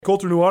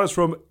Colter Nuanez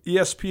from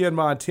ESPN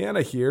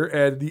Montana here,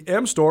 and the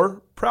M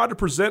Store, proud to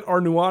present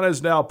our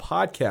Nuanez Now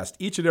podcast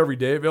each and every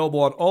day, available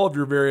on all of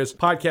your various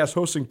podcast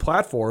hosting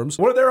platforms.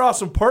 One of their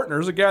awesome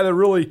partners, a guy that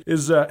really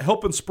is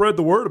helping spread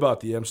the word about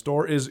the M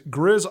Store, is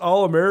Grizz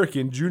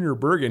All-American Junior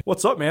Bergen.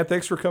 What's up, man?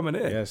 Thanks for coming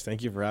in. Yes,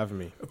 thank you for having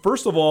me.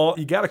 First of all,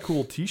 you got a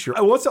cool t-shirt.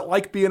 What's it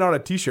like being on a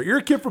t-shirt? You're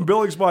a kid from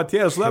Billings,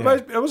 Montana, so that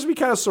must be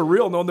kind of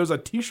surreal knowing there's a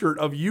t-shirt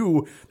of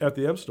you at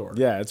the M Store.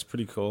 Yeah, it's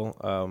pretty cool.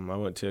 I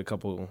went to a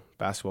couple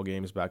basketball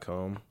games back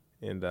home,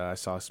 and I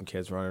saw some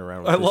kids running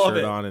around with the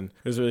shirt on, and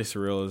it was really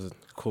surreal. It was a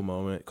cool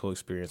moment, cool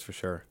experience for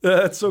sure.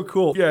 That's so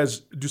cool. You guys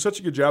do such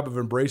a good job of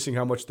embracing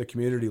how much the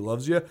community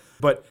loves you.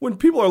 But when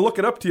people are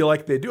looking up to you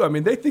like they do,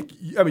 they think,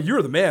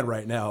 you're the man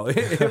right now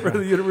for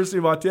the University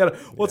of Montana.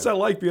 What's that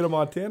like being a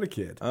Montana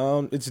kid?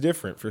 It's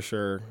different for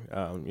sure.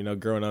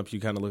 Growing up, you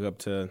kind of look up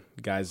to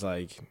guys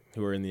like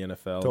who are in the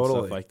NFL and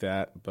stuff like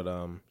that. But,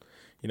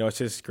 it's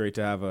just great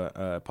to have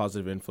a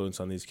positive influence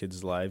on these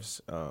kids' lives.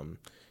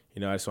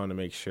 I just want to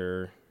make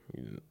sure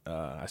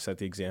I set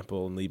the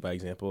example and lead by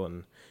example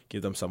and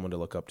give them someone to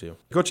look up to.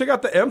 Go check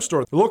out the M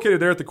Store. They're located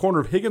there at the corner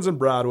of Higgins and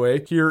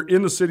Broadway here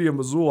in the city of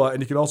Missoula,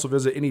 and you can also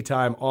visit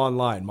anytime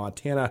online,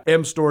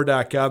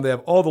 montanamstore.com. They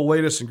have all the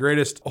latest and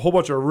greatest, a whole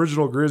bunch of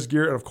original Grizz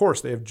gear, and of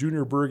course, they have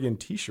Junior Bergen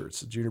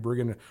t-shirts. Junior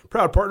Bergen,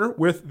 proud partner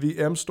with the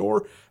M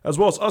Store, as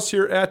well as us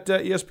here at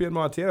ESPN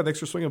Montana. Thanks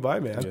for swinging by,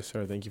 man. Yes,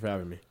 sir. Thank you for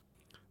having me.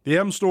 The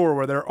M Store,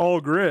 where they're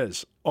all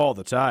Grizz all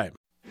the time.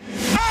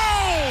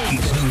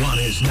 It's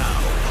Nuanez Now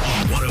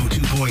on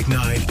 102.9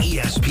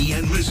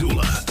 ESPN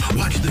Missoula.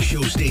 Watch the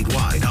show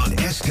statewide on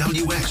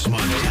SWX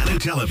Montana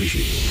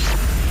Television.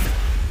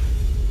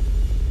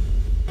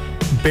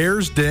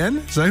 Bears Den?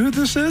 Is that who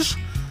this is?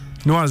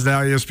 Nuanez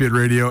Now, ESPN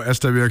Radio,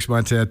 SWX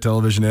Montana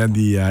Television, and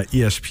the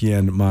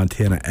ESPN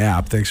Montana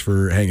app. Thanks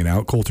for hanging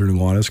out. Colter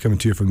Nuanez coming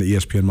to you from the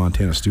ESPN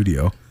Montana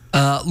studio.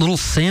 Little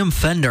Sam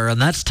Fender,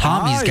 and that's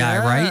Tommy's guy,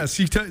 right?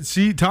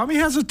 See, Tommy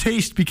has a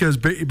taste because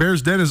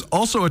Bears Den is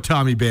also a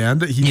Tommy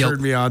band that he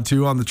turned me on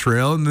to on the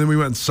trail, and then we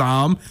went and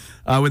saw him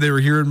when they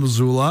were here in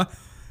Missoula.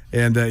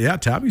 And,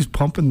 Tommy's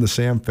pumping the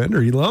Sam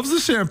Fender. He loves the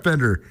Sam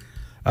Fender.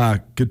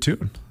 Good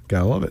tune.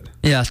 Gotta love it.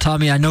 Yeah,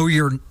 Tommy, I know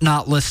you're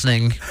not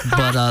listening,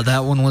 but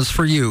that one was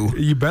for you.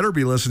 You better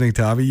be listening,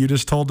 Tommy. You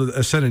just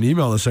sent an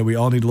email that said we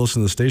all need to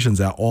listen to the stations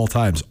at all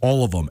times,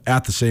 all of them,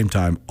 at the same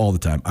time, all the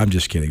time. I'm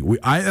just kidding.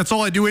 That's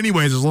all I do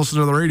anyways is listen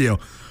to the radio.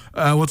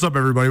 What's up,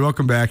 everybody?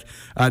 Welcome back.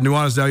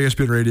 Nuanez Now,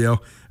 ESPN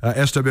Radio,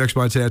 SWX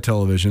Montana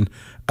Television.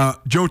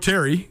 Joe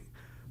Terry,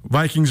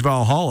 Vikings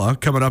Valhalla,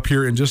 coming up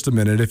here in just a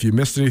minute. If you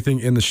missed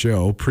anything in the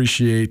show,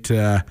 appreciate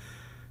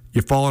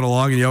you following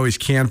along, and you always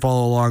can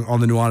follow along on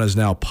the Nuanez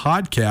Now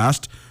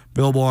podcast,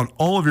 available on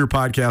all of your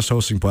podcast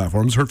hosting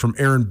platforms. Heard from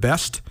Aaron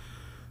Best,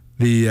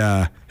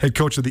 the head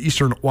coach of the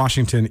Eastern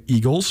Washington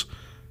Eagles,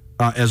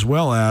 as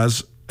well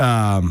as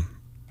Tyson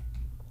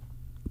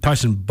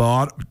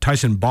Botter,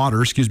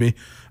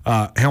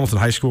 Hamilton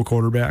High School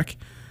quarterback,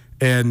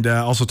 and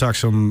also talked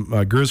some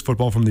Grizz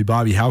football from the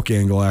Bobby Houck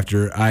angle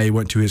after I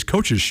went to his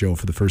coach's show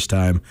for the first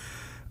time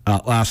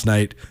last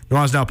night.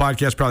 Nuanez Now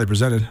podcast proudly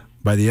presented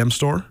by the M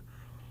Store,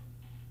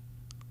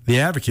 the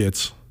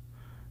Advocates,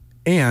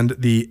 and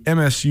the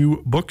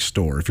MSU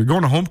Bookstore. If you're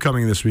going to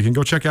homecoming this weekend,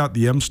 go check out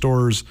the M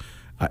Store's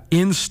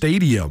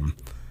in-stadium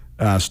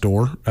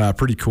store.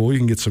 Pretty cool. You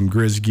can get some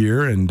Grizz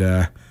gear and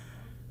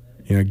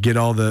get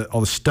all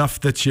the stuff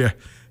that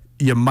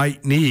you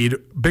might need.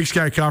 Big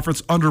Sky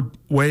Conference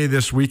underway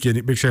this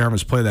weekend. Big Sky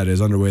Conference play, that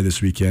is, underway this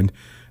weekend,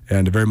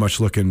 and very much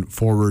looking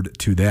forward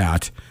to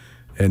that.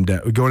 And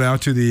we go now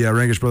to the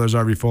Rangish Brothers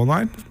RV phone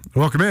line.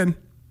 Welcome in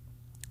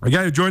a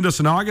guy who joined us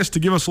in August to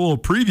give us a little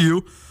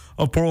preview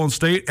of Portland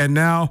State, and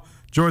now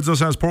joins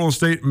us as Portland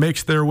State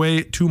makes their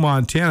way to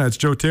Montana. It's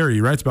Joe Terry. He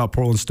writes about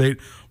Portland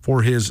State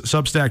for his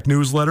Substack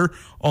newsletter,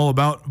 all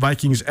about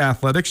Vikings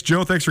athletics.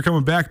 Joe, thanks for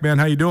coming back, man.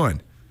 How you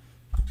doing?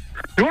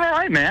 Doing all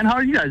right, man. How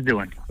are you guys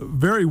doing?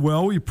 Very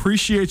well. We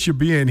appreciate you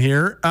being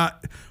here.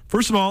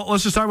 First of all,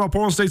 let's just talk about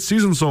Portland State's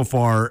season so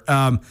far.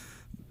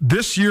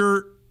 This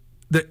year,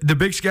 the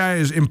Big Sky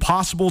is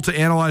impossible to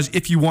analyze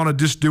if you want to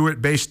just do it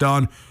based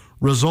on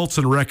results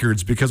and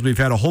records, because we've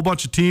had a whole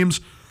bunch of teams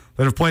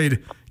that have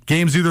played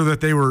games either that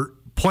they were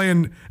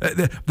playing,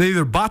 they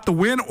either bought the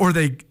win or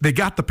they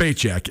got the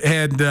paycheck.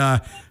 And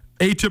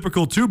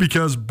atypical, too,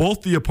 because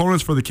both the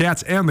opponents for the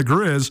Cats and the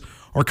Grizz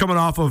are coming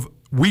off of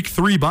week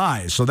 3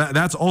 buys. So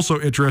that's also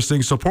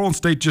interesting. So Portland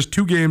State just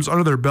 2 games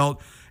under their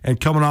belt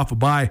and coming off a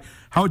bye.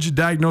 How would you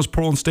diagnose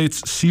Portland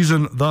State's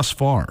season thus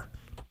far?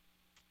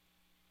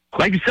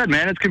 Like you said,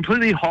 man, it's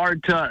completely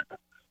hard to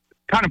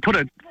kind of put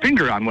a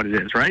finger on what it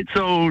is, right?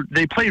 So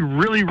they played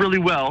really, really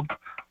well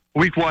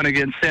week 1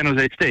 against San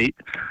Jose State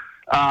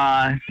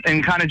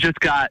and kind of just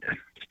got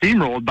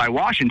steamrolled by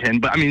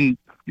Washington. But, you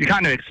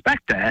kind of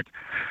expect that.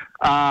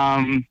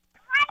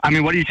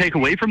 What do you take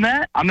away from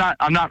that? I'm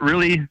not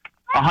really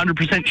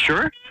 100%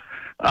 sure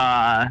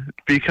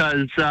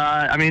because,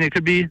 it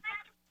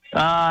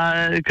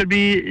could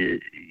be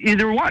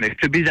either one. It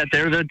could be that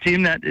they're the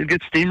team that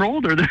gets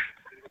steamrolled, or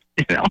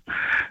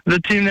the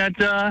team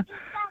that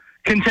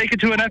can take it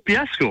to an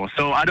FBS school.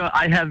 So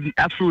I have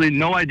absolutely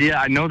no idea.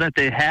 I know that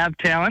they have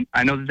talent.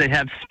 I know that they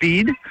have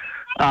speed,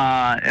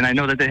 and I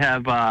know that they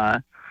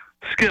have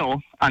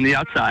skill on the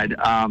outside.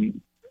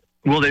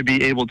 Will they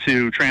be able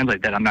to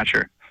translate that? I'm not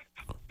sure.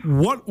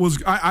 What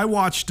was I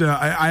watched?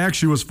 I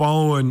actually was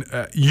following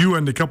you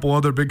and a couple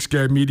other Big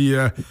Sky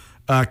Media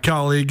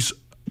colleagues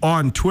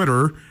on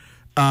Twitter.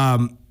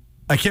 I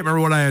can't remember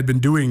what I had been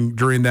doing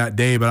during that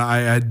day, but I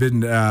had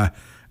been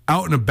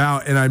out and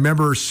about, and I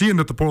remember seeing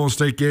that the Portland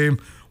State game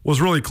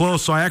was really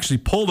close. So I actually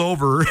pulled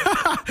over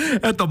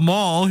at the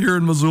mall here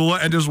in Missoula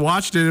and just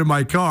watched it in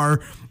my car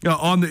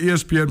on the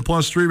ESPN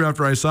Plus stream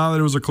after I saw that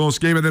it was a close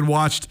game, and then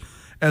watched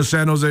as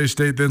San Jose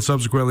State then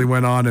subsequently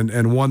went on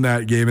and won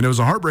that game. And it was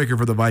a heartbreaker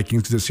for the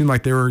Vikings because it seemed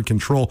like they were in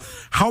control.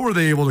 How were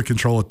they able to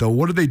control it, though?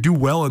 What did they do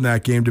well in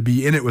that game to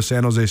be in it with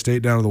San Jose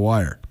State down to the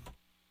wire?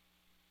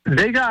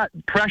 They got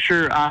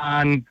pressure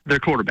on their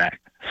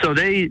quarterback. So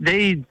they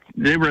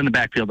were in the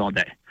backfield all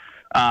day.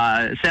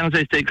 San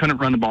Jose State couldn't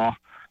run the ball.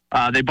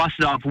 They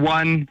busted off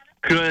one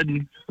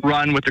good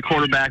run with the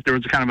quarterback. There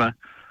was kind of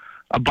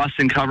a bust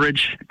in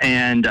coverage,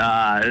 and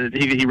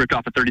he ripped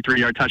off a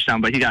 33-yard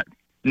touchdown, but he got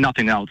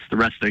nothing else the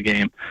rest of the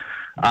game.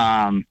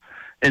 And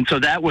so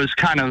that was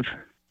kind of,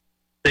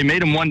 they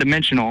made him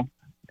one-dimensional,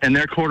 and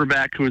their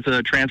quarterback, who was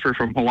a transfer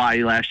from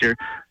Hawaii last year,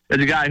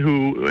 is a guy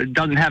who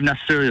doesn't have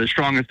necessarily the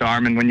strongest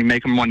arm, and when you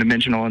make him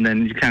one-dimensional, and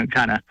then you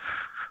kind of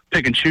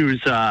pick and choose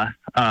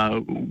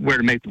where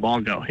to make the ball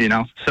go, you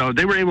know? So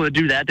they were able to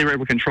do that. They were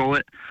able to control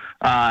it.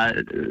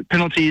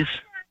 Penalties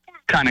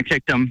kind of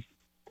kicked them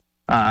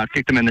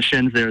in the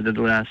shins there the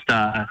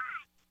last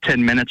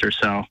 10 minutes or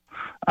so.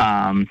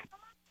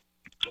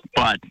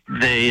 But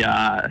they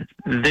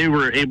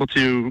were able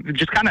to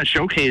just kind of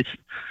showcase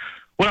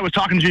what I was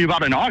talking to you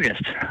about in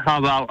August,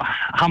 about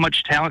how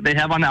much talent they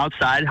have on the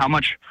outside, how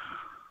much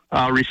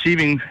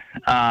receiving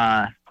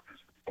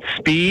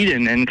speed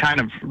and kind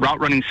of route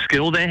running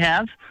skill they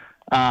have.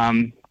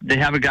 They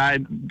have a guy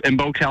in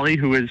Bo Kelly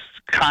who is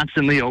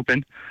constantly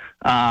open,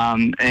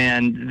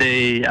 and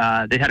they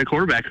had a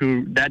quarterback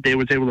who that day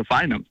was able to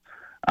find them.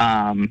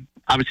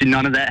 Obviously,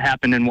 none of that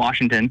happened in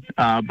Washington,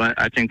 but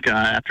I think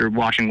after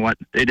watching what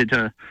they did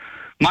to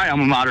my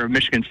alma mater of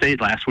Michigan State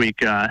last week,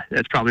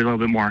 it's probably a little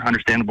bit more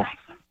understandable.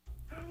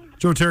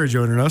 Joe Terry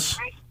joining us.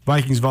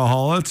 Vikings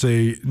Valhalla. It's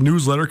a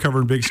newsletter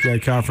covering Big Sky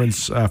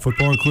Conference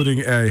football,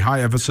 including a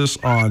high emphasis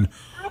on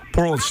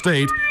Portland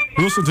State.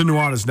 We listen to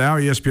Nuanez Now,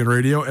 ESPN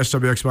Radio,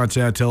 SWX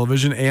Montana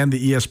Television, and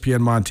the ESPN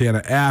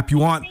Montana app. You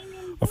want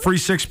a free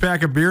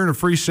six-pack of beer and a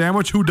free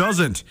sandwich? Who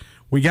doesn't?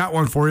 We got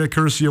one for you,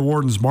 courtesy of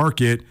Warden's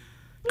Market.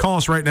 Call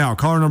us right now.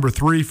 Caller number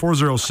 3,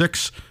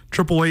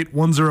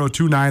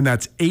 406-888-1029.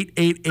 That's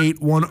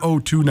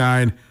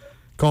 888-1029.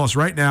 Call us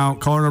right now.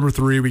 Caller number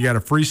 3. We got a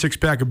free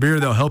six-pack of beer.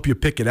 They'll help you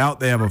pick it out.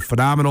 They have a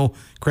phenomenal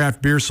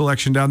craft beer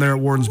selection down there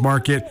at Warden's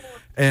Market.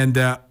 And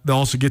they'll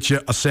also get you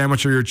a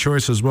sandwich of your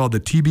choice as well.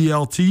 The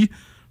TBLT,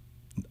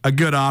 a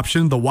good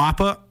option. The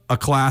Wappa, a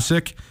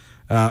classic.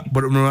 But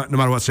no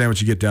matter what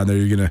sandwich you get down there,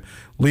 you're going to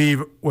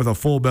leave with a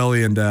full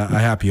belly and a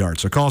happy heart.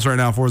 So call us right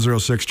now,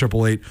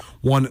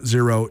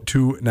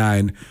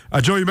 406-888-1029.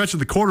 Joe, you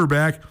mentioned the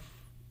quarterback.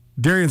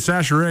 Darian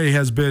Sachere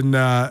has been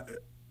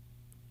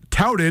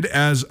touted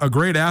as a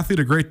great athlete,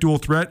 a great dual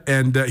threat,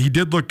 and he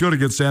did look good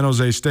against San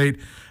Jose State.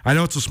 I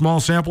know it's a small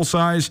sample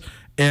size,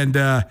 and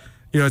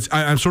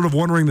I'm sort of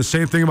wondering the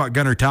same thing about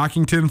Gunnar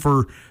Talkington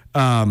for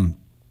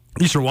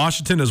Eastern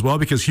Washington as well,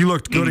 because he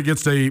looked good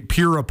against a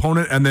peer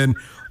opponent and then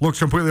looked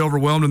completely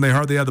overwhelmed and they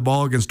hardly had the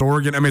ball against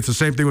Oregon. I mean, it's the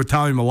same thing with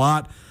Tommy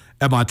Mellott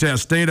at Montana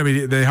State. I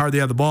mean, they hardly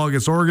had the ball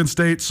against Oregon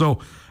State. So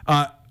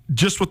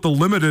just with the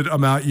limited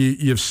amount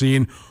you've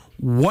seen,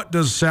 what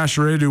does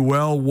Sachere do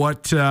well?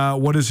 What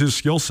is his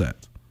skill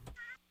set?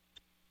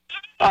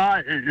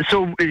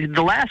 So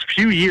the last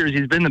few years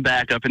he's been the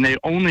backup, and they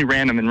only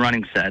ran him in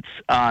running sets.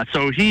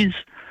 So he's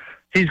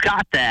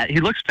got that. He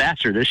looks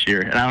faster this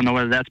year, and I don't know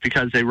whether that's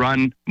because they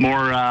run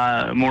more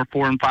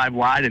 4 and 5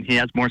 wide, and he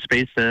has more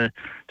space to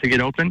get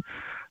open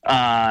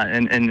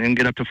and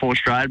get up to full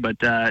stride. But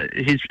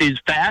he's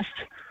fast.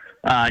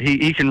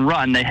 He can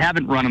run. They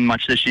haven't run him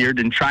much this year,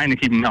 been trying to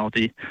keep him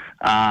healthy.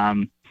 But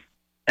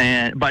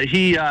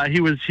he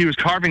was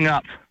carving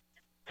up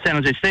San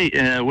Jose State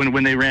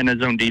when they ran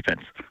his own defense.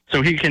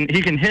 So he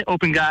can hit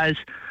open guys.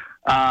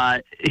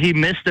 He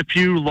missed a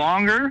few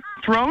longer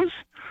throws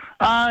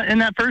in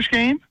that first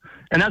game,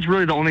 and that's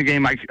really the only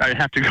game I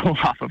have to go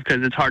off of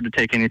because it's hard to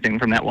take anything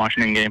from that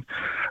Washington game.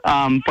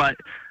 But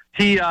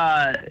he's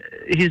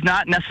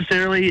not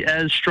necessarily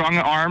as strong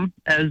an arm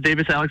as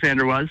Davis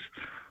Alexander was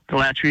the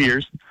last few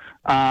years.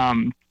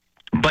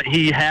 But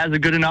he has a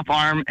good enough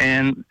arm,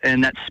 and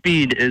that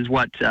speed is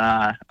what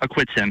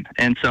acquits him.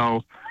 And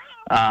so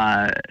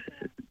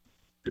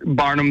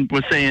Barnum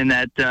was saying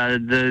that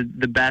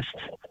the best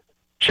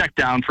check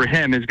down for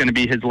him is going to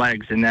be his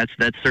legs, and that's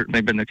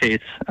certainly been the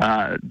case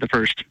the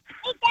first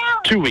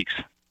 2 weeks.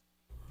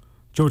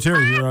 Joe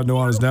Terry here on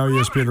Nuanez Now,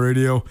 ESPN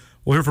Radio.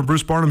 We'll hear from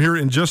Bruce Barnum here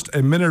in just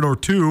a minute or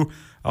two.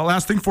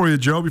 Last thing for you,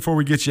 Joe, before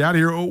we get you out of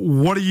here.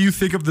 What do you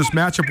think of this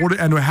matchup,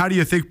 and how do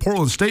you think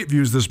Portland State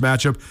views this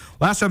matchup?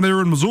 Last time they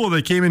were in Missoula,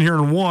 they came in here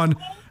and won.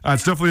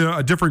 It's definitely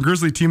a different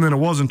Grizzly team than it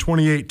was in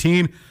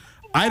 2018.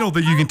 I don't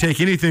think you can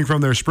take anything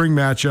from their spring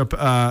matchup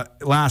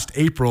last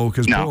April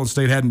because Portland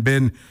State hadn't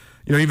been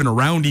even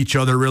around each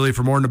other really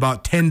for more than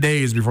about 10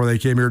 days before they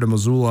came here to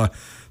Missoula.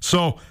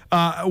 So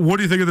what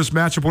do you think of this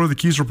matchup? What are the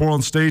keys for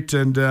Portland State,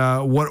 and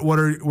what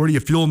are you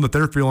feeling that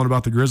they're feeling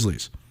about the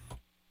Grizzlies?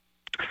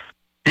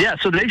 Yeah,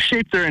 so they've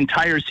shaped their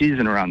entire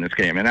season around this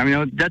game, and I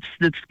mean that's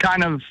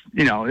kind of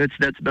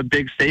that's a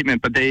big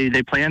statement. But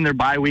they planned their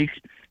bye week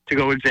to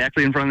go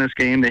exactly in front of this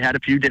game. They had a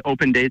few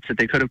open dates that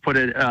they could have put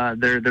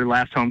their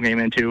last home game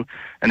into,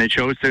 and they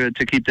chose to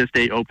keep this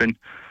date open.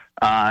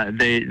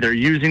 They're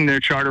using their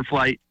charter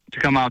flight to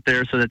come out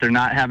there so that they're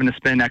not having to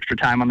spend extra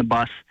time on the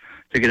bus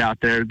to get out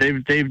there.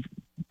 They've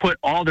put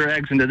all their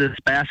eggs into this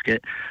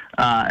basket,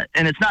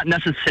 and it's not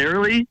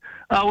necessarily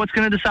what's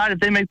going to decide if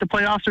they make the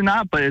playoffs or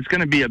not, but it's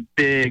going to be a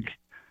big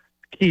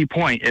key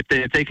point. If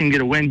they can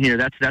get a win here,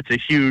 that's a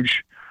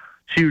huge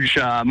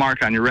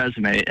mark on your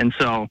resume. And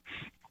so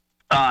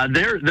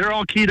they're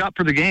all keyed up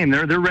for the game.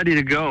 They're ready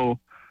to go.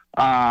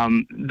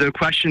 The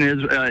question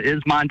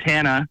is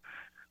Montana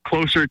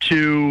closer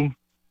to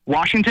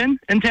Washington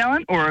in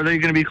talent, or are they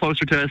going to be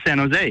closer to San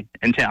Jose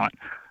in talent?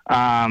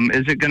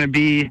 Is it going to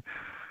be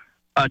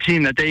a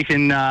team that they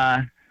can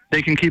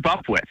keep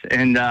up with?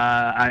 And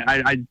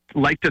I'd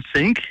like to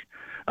think,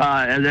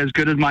 as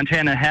good as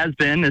Montana has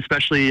been,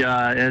 especially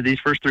these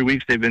first 3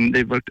 weeks,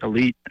 they've looked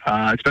elite,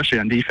 especially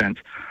on defense.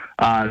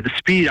 The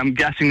speed, I'm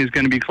guessing, is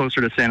going to be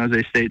closer to San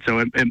Jose State, so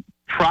it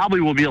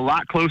probably will be a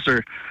lot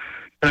closer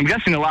than I'm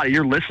guessing a lot of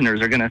your listeners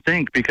are going to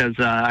think, because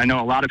I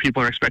know a lot of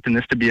people are expecting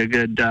this to be a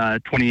good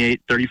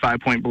 28,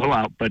 35-point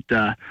blowout. But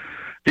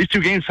these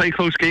two teams play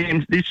close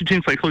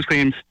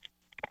games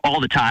all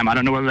the time. I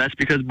don't know whether that's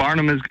because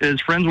Barnum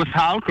is friends with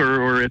Houck,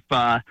 or if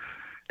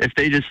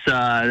they just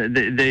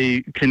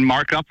they can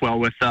mark up well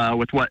with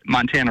what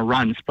Montana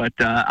runs. But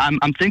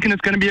I'm thinking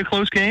it's going to be a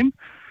close game.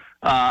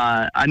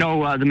 I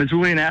know the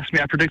Missoulian asked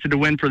me. I predicted a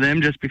win for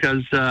them just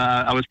because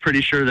I was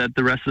pretty sure that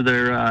the rest of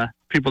their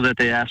people that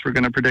they asked were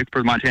going to predict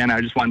for Montana.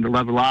 I just wanted to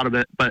level out of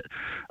it. But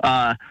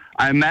I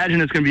imagine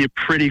it's going to be a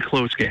pretty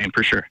close game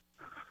for sure.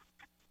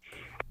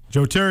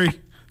 Joe Terry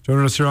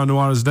joining us here on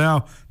Nuanez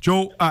Now.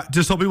 Joe,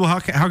 just tell people how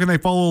can they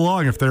follow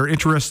along if they're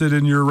interested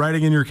in your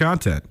writing and your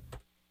content?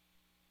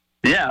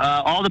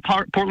 Yeah, all the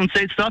Portland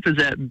State stuff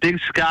is at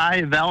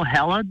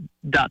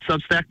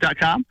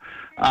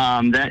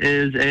bigskyvalhalla.substack.com. That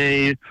is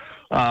a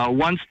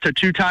once to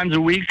two times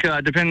a week,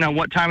 depending on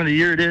what time of the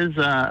year it is,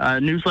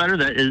 a newsletter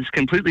that is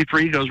completely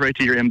free, goes right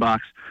to your inbox.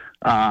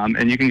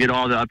 And you can get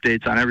all the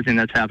updates on everything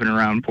that's happening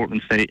around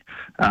Portland State,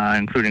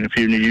 including a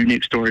few new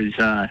unique stories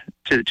to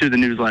the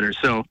newsletter.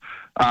 So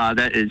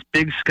that is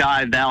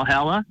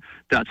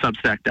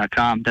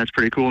bigskyvalhalla.substack.com. That's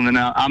pretty cool. And then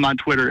I'm on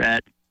Twitter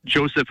at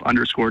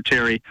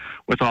Joseph_Terry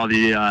with all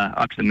the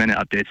up-to-the-minute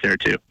updates there,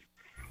 too.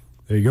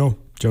 There you go.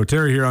 Joe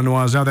Terry here on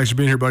Nuanez Now. Thanks for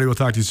being here, buddy. We'll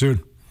talk to you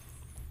soon.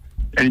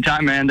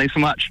 Anytime, man. Thanks so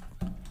much.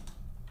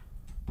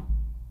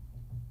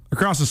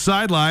 Across the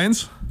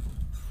sidelines,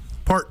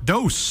 part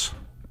dose.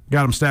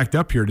 Got them stacked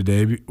up here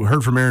today. We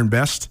heard from Aaron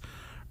Best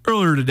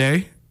earlier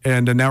today,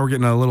 and now we're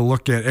getting a little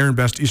look at Aaron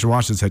Best, Eastern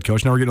Washington's head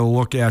coach. Now we're getting a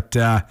look at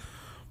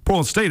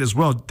Portland State as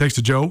well. Thanks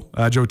to Joe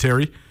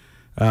Terry,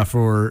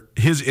 for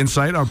his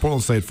insight on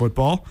Portland State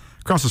football.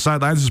 Across the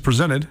sidelines is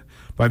presented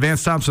by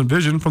Vance Thompson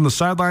Vision. From the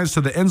sidelines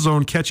to the end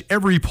zone, catch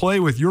every play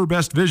with your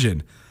best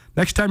vision.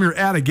 Next time you're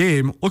at a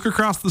game, look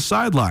across the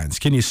sidelines.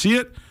 Can you see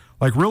it?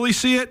 Like really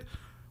see it?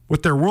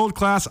 With their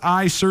world-class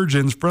eye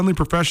surgeons, friendly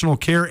professional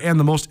care, and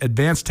the most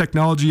advanced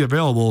technology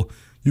available,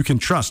 you can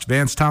trust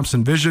Vance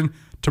Thompson Vision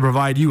to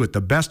provide you with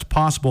the best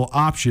possible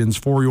options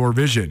for your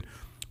vision.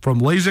 From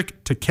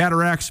LASIK to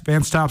cataracts,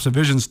 Vance Thompson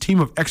Vision's team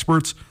of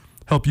experts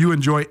help you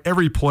enjoy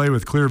every play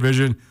with clear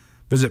vision.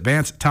 Visit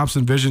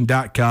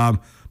VanceThompsonVision.com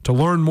to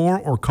learn more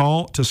or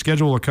call to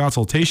schedule a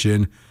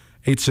consultation.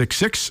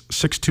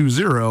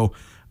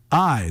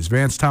 866-620-EYES.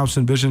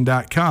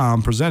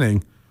 VanceThompsonVision.com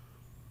presenting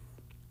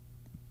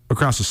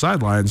Across the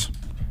Sidelines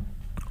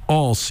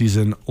all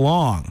season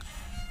long.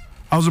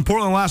 I was in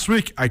Portland last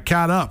week. I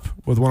caught up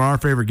with one of our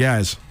favorite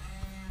guys.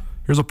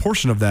 Here's a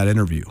portion of that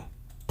interview.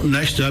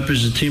 Next up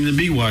is the team that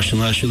beat Washington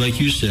last year, like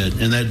you said,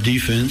 and that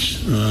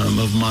defense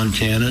of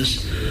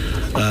Montana's.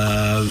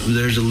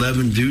 There's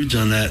 11 dudes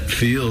on that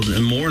field,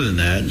 and more than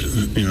that.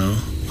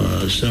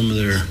 Some of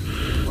their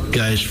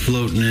guys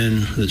floating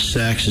in, that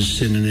Sachs is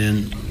sitting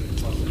in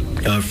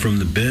from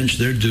the bench.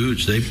 They're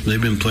dudes.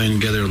 They've been playing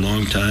together a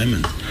long time,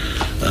 and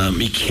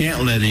you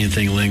can't let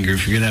anything linger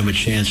if you're going to have a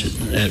chance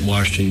at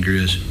Washington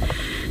Grizz.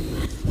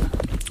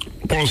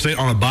 Portland State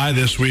on a bye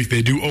this week.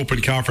 They do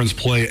open conference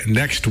play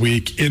next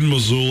week in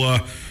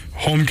Missoula.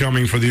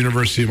 Homecoming for the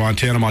University of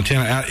Montana.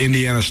 Montana at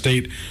Indiana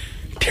State.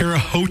 Terre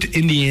Haute,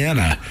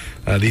 Indiana.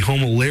 The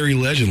home of Larry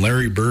legend,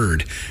 Larry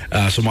Bird.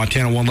 So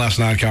Montana won last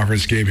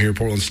non-conference game here.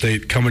 Portland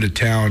State coming to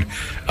town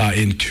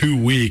in 2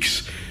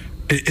 weeks.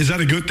 Is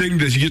that a good thing?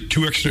 Did you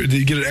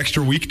get an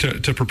extra week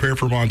to prepare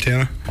for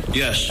Montana?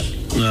 Yes,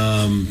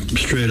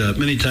 straight up.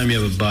 Anytime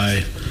you have a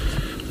bye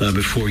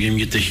before a game,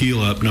 you get to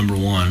heal up, number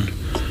one.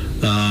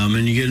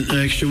 And you get an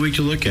extra week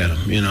to look at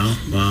them,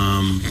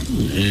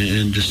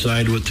 and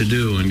decide what to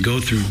do and go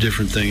through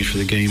different things for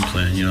the game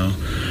plan,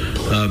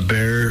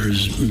 Bear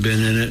has been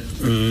in it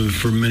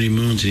for many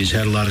moons, and he's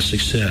had a lot of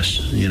success,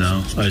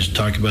 I was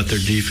talking about their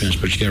defense,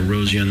 but you got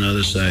Rosie on the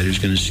other side who's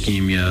going to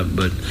scheme you up.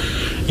 But,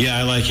 yeah,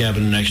 I like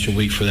having an extra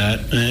week for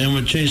that. And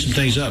we'll change some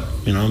things up.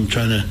 I'm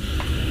trying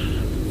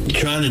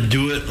to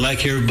do it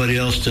like everybody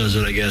else does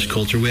it, I guess,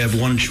 Coulter. We have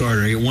one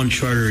charter. I get one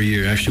charter a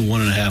year, actually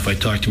 1.5. I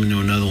talked him into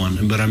another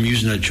one, but I'm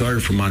using that charter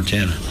for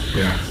Montana.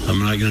 Yeah. I'm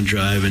not going to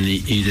drive and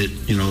eat at,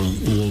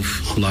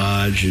 Wolf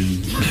Lodge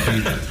and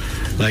feed,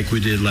 like we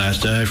did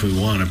last time. If we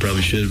won, I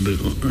probably should, but,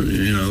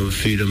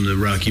 feed them the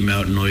Rocky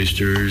Mountain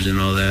oysters and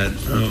all that.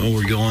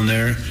 We're going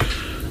there,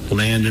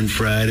 landing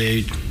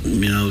Friday,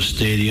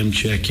 stadium,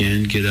 check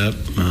in, get up,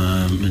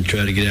 and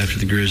try to get after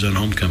the Grizz on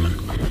homecoming.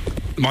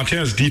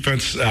 Montana's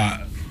defense,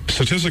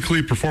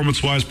 statistically,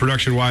 performance-wise,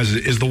 production-wise,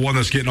 is the one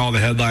that's getting all the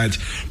headlines.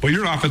 But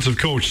you're an offensive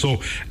coach,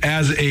 so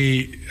as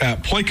a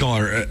play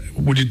caller,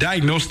 would you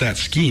diagnose that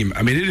scheme?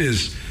 I mean, it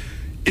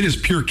is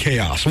pure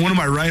chaos. One of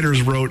my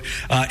writers wrote,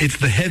 it's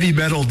the heavy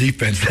metal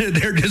defense.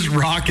 They're just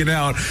rocking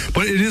out.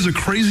 But it is a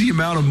crazy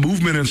amount of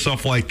movement and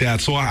stuff like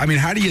that. So, I mean,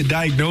 how do you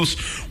diagnose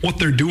what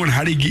they're doing?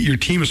 How do you get your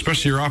team,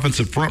 especially your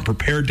offensive front,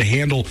 prepared to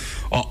handle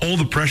all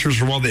the pressures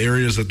from all the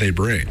areas that they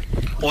bring?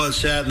 Well,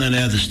 it's that, and then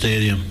add the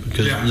stadium,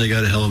 because they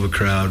got a hell of a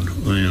crowd,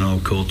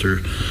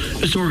 Coulter.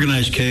 It's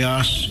organized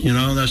chaos,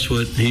 that's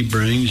what he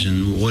brings,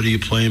 and what are you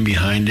playing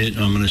behind it?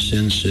 I'm going to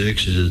send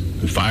 6. Is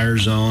it fire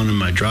zone?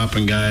 Am I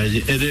dropping guys?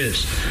 It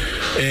is.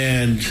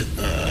 And,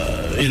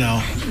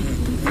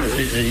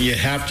 you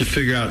have to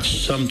figure out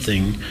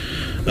something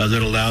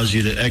that allows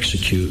you to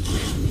execute.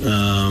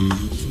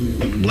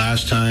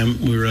 Last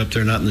time we were up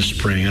there, not in the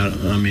spring.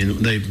 I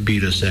mean, they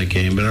beat us that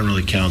game, but I don't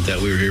really count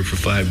that. We were here for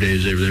 5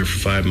 days. They were there for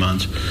 5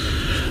 months.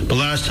 But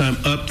last time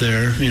up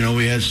there,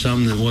 we had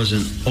some that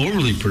wasn't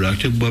overly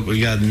productive, but we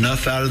got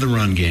enough out of the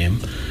run game.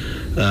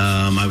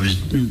 I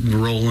was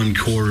rolling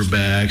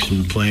quarterbacks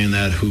and playing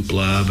that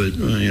hoopla, but,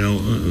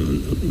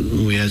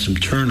 we had some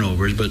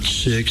turnovers, but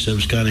 6, that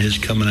was kind of his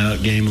coming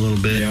out game a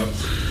little bit. Yep.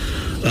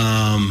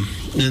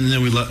 And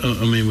then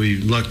we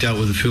lucked out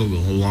with a field goal,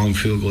 a long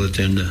field goal at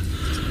the end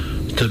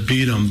to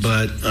beat them.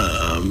 But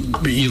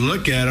you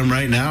look at them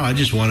right now, I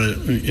just want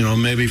to,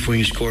 maybe if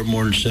we can score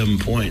more than 7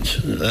 points,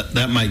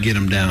 that might get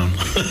them down,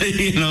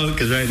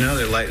 because right now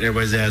they're lighting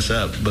everybody's ass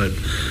up. But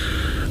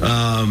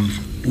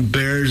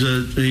Bears,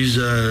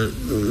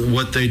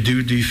 what they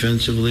do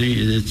defensively,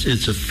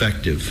 it's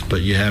effective,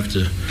 but you have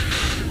to,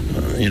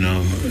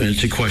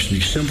 it's a question. Do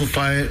you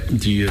simplify it?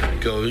 Do you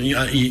go,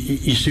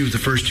 you see what the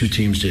first 2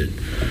 teams did.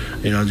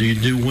 Do you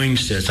do wing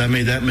sets? I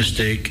made that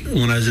mistake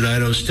when I was at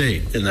Idaho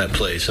State in that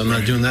place. I'm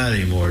not doing that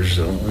anymore.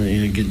 So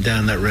you get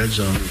down that red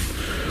zone.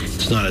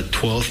 It's not a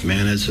 12th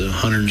man, it's a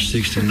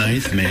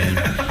 169th man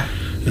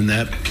in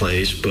that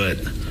place, but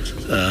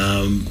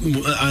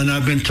and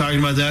I've been talking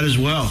about that as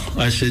well.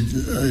 I said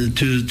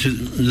to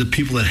the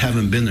people that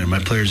haven't been there, my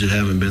players that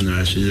haven't been there,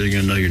 I said, they're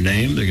going to know your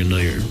name, they're going to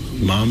know your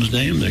mom's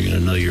name, they're going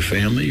to know your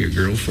family, your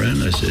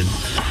girlfriend. I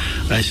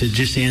said,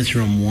 just answer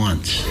them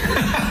once,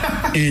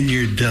 and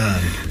you're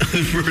done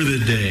for the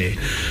day.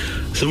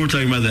 So we're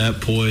talking about that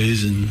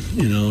poise and,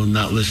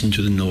 not listen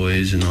to the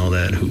noise and all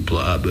that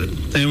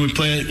hoopla. And we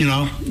play it,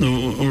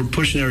 we're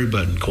pushing every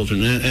button, Coulter.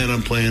 And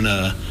I'm playing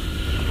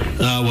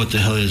what the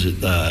hell is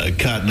it?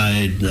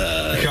 Cotton-eyed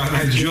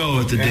Joe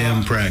at the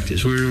damn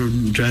practice. We were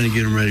trying to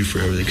get him ready for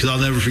everything. Because I'll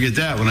never forget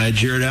that when I had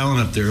Jared Allen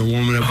up there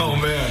warming up. Oh,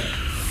 man.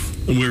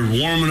 We were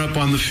warming up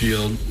on the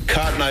field.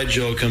 Cotton-eyed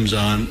Joe comes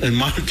on, and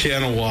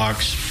Montana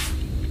walks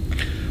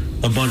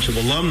a bunch of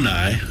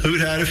alumni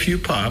who'd had a few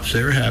pops.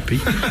 They were happy.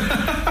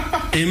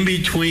 In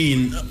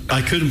between,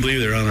 I couldn't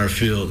believe they were on our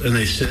field, and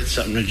they said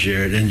something to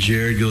Jared, and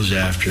Jared goes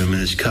after him,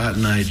 and it's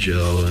Cotton-eyed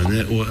Joe, and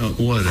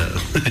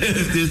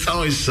it's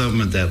always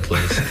something at that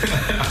place.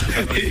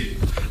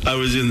 I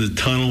was in the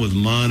tunnel with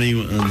Monty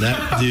on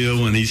that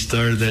deal when he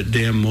started that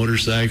damn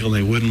motorcycle,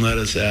 and they wouldn't let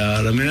us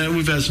out. I mean,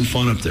 we've had some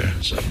fun up there.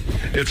 So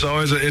it's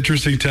always an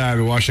interesting time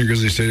at Washington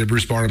Grizzly Stadium.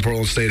 Bruce Barnum,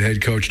 Portland State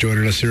head coach,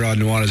 joining us here on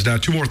Nuanez. Now,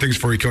 2 more things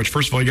for you, Coach.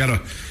 First of all, you got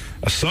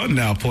a son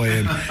now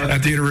playing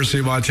at the University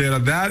of Montana.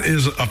 That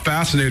is a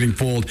fascinating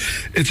fold.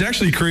 It's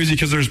actually crazy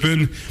because there's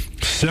been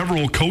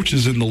several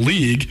coaches in the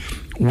league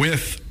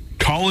with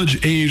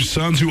college-age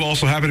sons who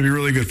also happen to be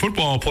really good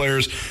football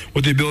players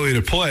with the ability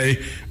to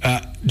play.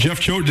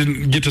 Jeff Choate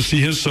didn't get to see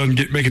his son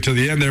make it to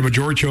the end there, but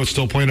George Choate's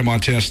still playing at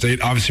Montana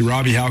State. Obviously,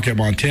 Robbie Houck at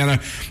Montana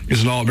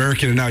is an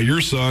All-American, and now your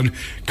son,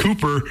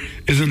 Cooper,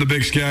 is in the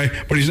Big Sky,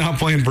 but he's not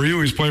playing for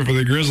you. He's playing for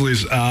the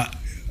Grizzlies.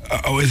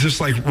 Is this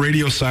like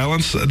radio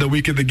silence the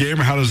week of the game,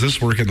 or how does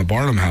this work in the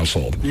Barnum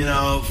household? You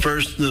know,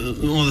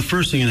 the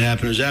first thing that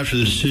happened is after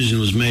the decision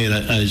was made,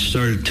 I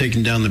started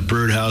taking down the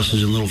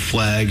birdhouses and little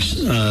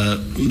flags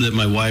that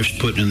my wife's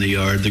putting in the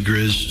yard, the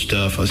Grizz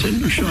stuff. I said,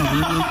 Sean,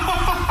 really?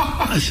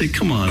 I said,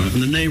 come on.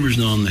 The neighbors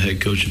know I'm the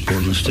head coach at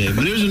Portland State.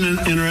 But it was an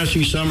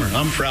interesting summer.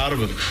 I'm proud of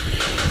him.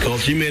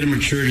 Colts, he made a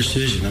mature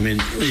decision. I mean,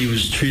 he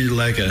was treated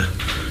like a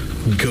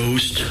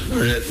ghost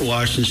at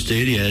Washington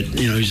State.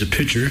 He's a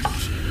pitcher.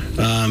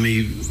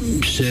 He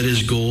set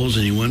his goals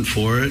and he went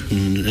for it,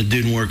 and it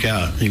didn't work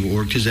out. He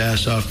worked his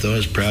ass off, though. I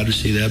was proud to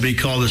see that. But he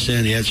called us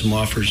in. He had some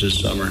offers this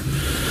summer.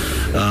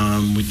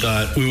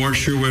 We weren't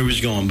sure where he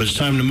was going, but it's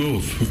time to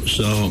move.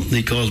 So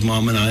he calls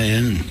Mom and I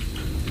in.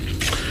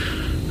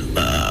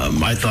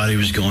 I thought he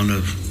was going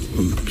to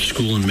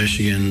school in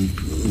Michigan.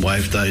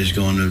 Wife thought he was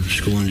going to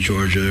school in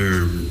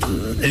Georgia.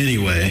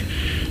 Anyway,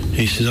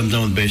 he says, I'm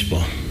done with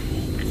baseball.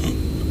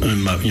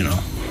 And,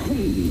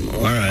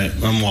 all right,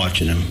 I'm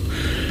watching him.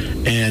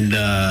 And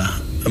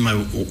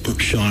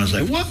Sean is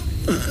like, what?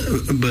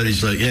 But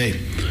he's like, hey,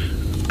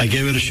 I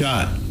gave it a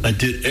shot. I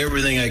did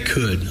everything I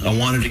could. I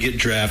wanted to get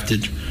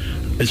drafted.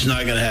 It's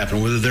not going to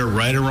happen. Whether they're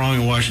right or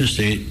wrong in Washington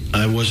State,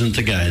 I wasn't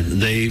the guy.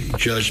 They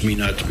judged me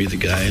not to be the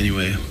guy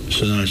anyway.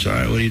 So then I said, all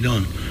right, what are you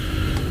doing?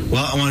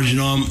 Well, I wanted you to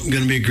know I'm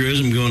going to be a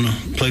Grizz. I'm going to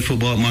play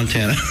football at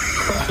Montana.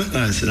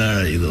 I said, all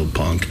right, you little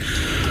punk.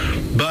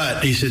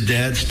 But he said,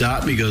 Dad,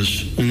 stop. He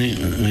goes, and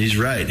he's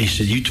right. He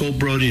said, you told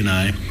Brody and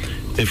I,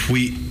 if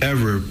we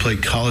ever play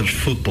college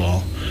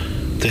football,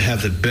 to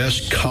have the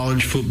best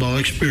college football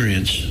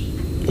experience,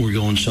 we're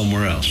going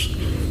somewhere else.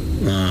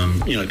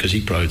 Because he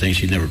probably thinks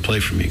he'd never play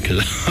for me because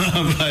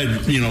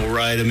I'd,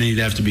 right. I mean, he'd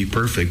have to be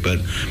perfect,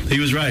 but he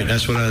was right.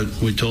 That's what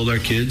we told our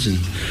kids, and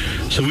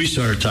so we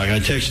started talking. I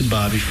texted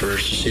Bobby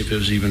first to see if there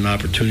was even an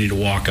opportunity to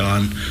walk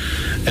on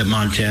at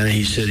Montana.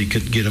 He said he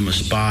could get him a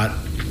spot,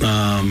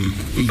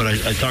 but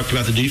I talked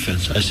about the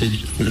defense. I said,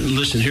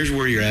 listen, here's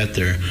where you're at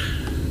there.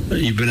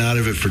 You've been out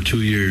of it for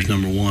 2 years,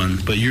 number one,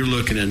 but you're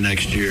looking at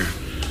next year.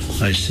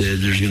 I said,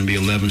 there's going to be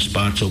 11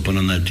 spots open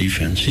on that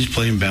defense. He's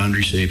playing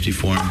boundary safety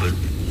for him, but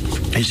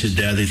he said,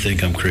 Dad, they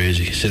think I'm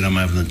crazy. He said, I'm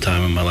having the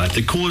time of my life.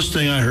 The coolest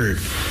thing I heard,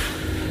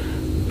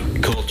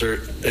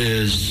 Coulter,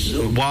 is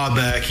a while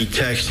back he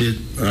texted,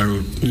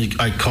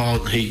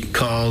 he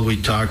called,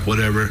 we talked,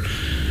 whatever,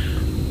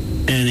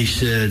 and he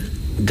said,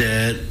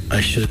 Dad, I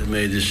should have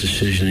made this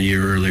decision a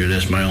year earlier.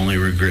 That's my only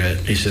regret.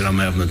 He said, I'm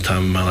having the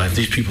time of my life.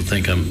 These people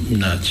think I'm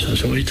nuts. I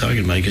said, what are you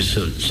talking about? He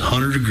said, it's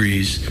 100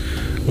 degrees,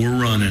 we're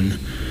running,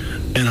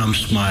 and I'm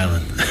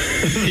smiling.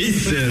 He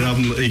said,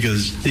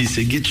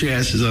 get your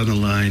asses on the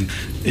line.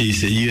 He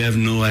said, you have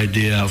no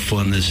idea how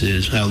fun this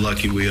is, how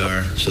lucky we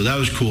are. So that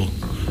was cool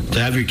to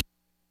have your.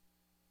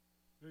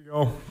 There you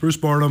go. Bruce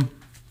Barnum,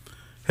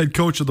 head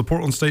coach of the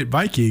Portland State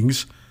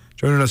Vikings,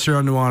 joining us here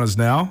on Nuanez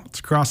Now. It's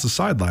Across the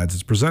Sidelines.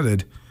 It's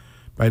presented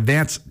by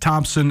Vance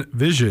Thompson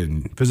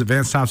Vision. Visit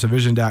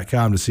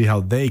VanceThompsonVision.com to see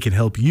how they can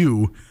help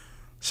you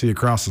see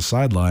across the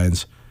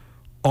sidelines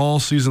all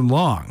season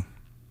long.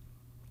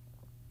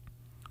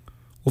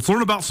 Let's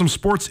learn about some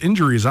sports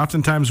injuries.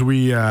 Oftentimes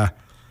we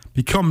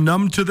become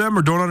numb to them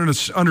or don't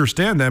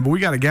understand them, but we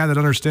got a guy that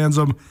understands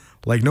them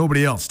like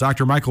nobody else.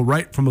 Dr. Michael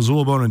Wright from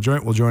Missoula Bone and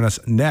Joint will join us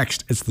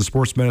next. It's the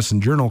Sports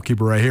Medicine Journal.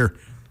 Keep it right here.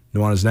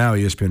 Nuanez Now,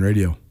 ESPN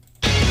Radio.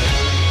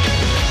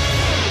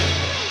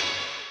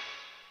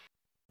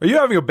 Are you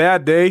having a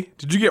bad day?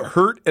 Did you get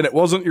hurt and it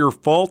wasn't your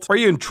fault? Are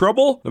you in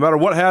trouble? No matter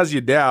what has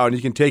you down,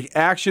 you can take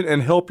action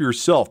and help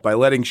yourself by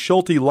letting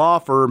Schulte Law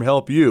Firm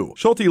help you.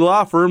 Schulte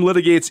Law Firm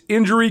litigates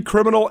injury,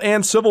 criminal,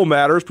 and civil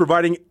matters,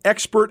 providing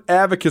expert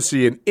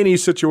advocacy in any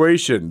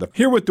situation.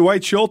 Here with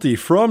Dwight Schulte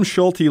from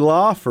Schulte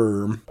Law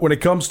Firm. When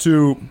it comes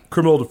to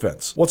criminal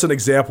defense, what's an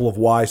example of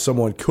why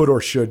someone could or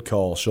should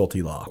call Schulte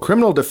Law?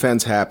 Criminal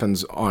defense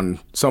happens on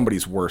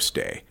somebody's worst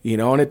day,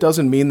 and it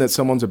doesn't mean that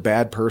someone's a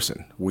bad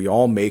person. We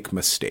all make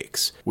mistakes.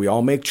 We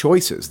all make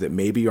choices that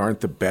maybe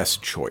aren't the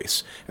best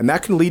choice, and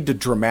that can lead to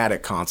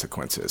dramatic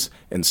consequences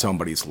in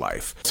somebody's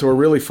life. So we're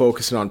really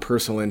focusing on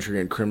personal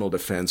injury and criminal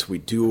defense. We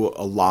do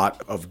a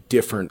lot of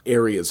different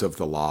areas of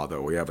the law,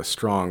 though. We have a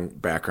strong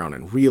background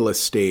in real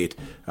estate.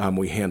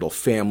 We handle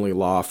family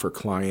law for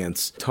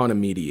clients, ton of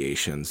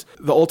mediations.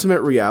 The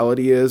ultimate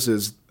reality is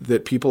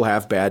that people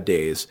have bad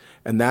days,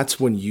 and that's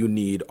when you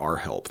need our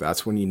help.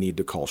 That's when you need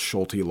to call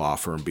Schulte Law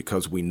Firm,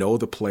 because we know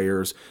the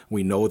players,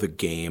 we know the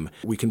game.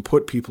 We can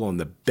put people in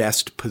the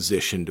best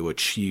position to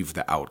achieve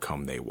the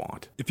outcome they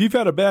want. If you've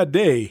had a bad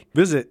day,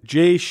 visit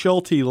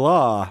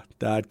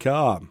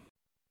jschultelaw.com.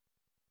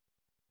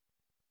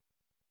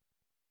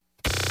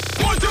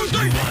 1, 2,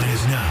 3.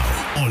 Nuanez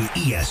Now on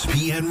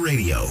ESPN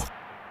Radio.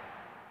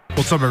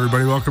 What's up,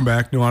 everybody? Welcome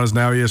back. Nuanez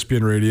Now,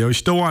 ESPN Radio. You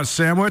still want a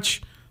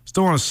sandwich?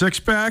 Still want a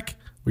six-pack?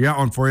 We got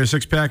one for you.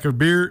 6-pack of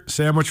beer,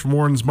 sandwich from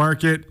Warren's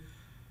Market.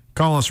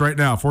 Call us right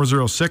now,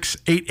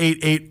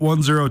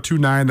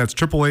 406-888-1029. That's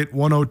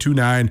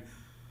 888-1029.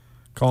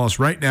 Call us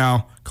right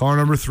now. Caller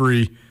number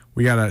 3.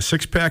 We got a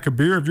 6-pack of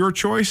beer of your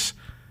choice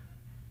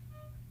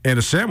and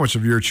a sandwich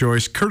of your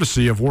choice,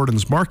 courtesy of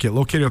Worden's Market,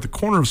 located at the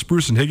corner of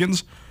Spruce and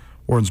Higgins.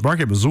 Worden's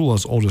Market,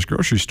 Missoula's oldest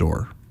grocery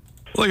store.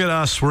 Look at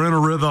us. We're in a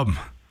rhythm.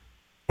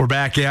 We're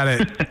back at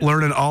it,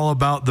 learning all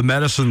about the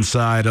medicine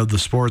side of the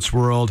sports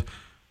world.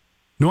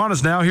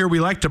 Nuanez Now here. We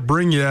like to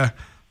bring you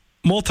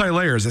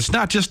multi-layers. It's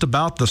not just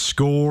about the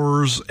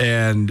scores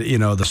and,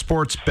 the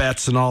sports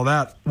bets and all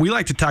that. We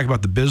like to talk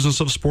about the business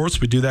of sports.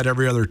 We do that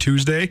every other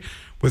Tuesday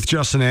with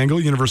Justin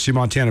Angle, University of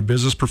Montana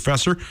business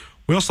professor.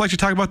 We also like to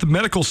talk about the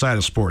medical side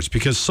of sports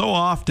because so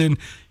often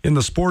in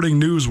the sporting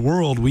news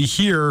world, we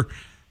hear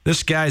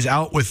this guy's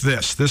out with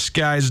this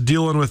guy's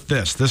dealing with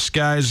this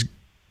guy's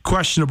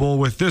questionable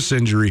with this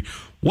injury.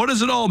 What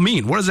does it all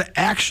mean? What does it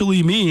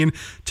actually mean?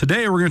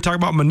 Today, we're going to talk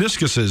about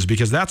meniscuses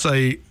because that's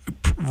a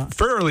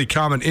fairly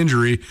common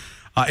injury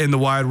in the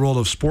wide world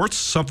of sports,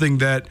 something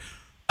that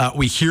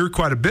we hear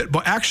quite a bit.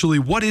 But actually,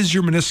 what is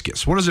your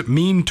meniscus? What does it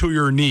mean to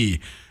your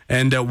knee?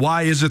 And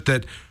why is it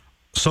that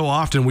so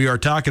often we are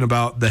talking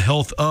about the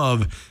health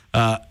of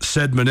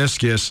said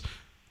meniscus?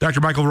 Dr.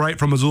 Michael Wright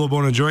from Missoula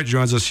Bone and Joint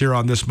joins us here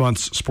on this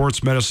month's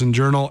Sports Medicine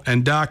Journal.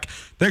 And Doc,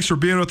 thanks for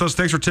being with us.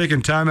 Thanks for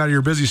taking time out of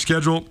your busy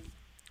schedule.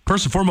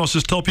 First and foremost,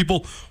 just tell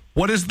people,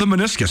 what is the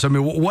meniscus? I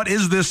mean, what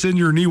is this in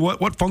your knee?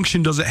 What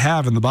function does it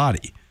have in the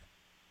body?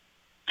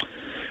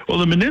 Well,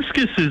 the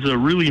meniscus is a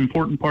really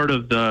important part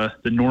of the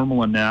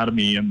normal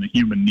anatomy in the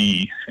human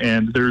knee,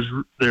 and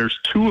there's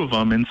two of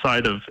them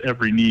inside of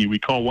every knee. We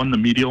call one the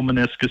medial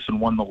meniscus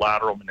and one the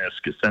lateral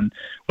meniscus, and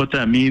what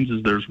that means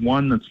is there's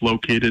one that's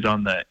located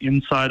on the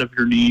inside of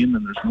your knee, and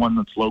then there's one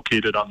that's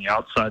located on the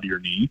outside of your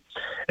knee,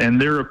 and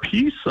they're a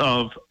piece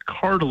of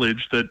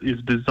cartilage that is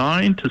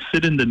designed to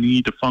sit in the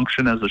knee to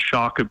function as a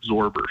shock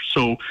absorber.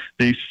 So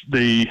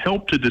they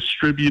help to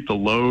distribute the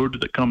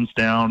load that comes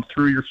down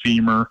through your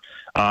femur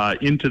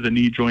into the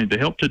knee joint. They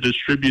help to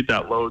distribute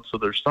that load so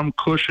there's some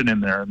cushion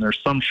in there and there's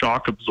some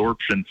shock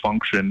absorption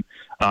function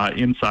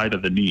inside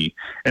of the knee.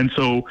 And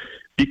so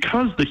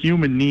because the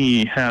human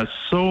knee has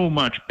so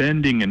much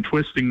bending and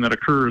twisting that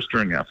occurs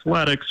during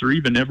athletics or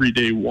even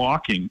everyday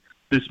walking,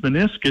 this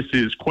meniscus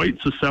is quite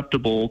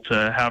susceptible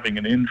to having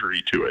an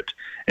injury to it.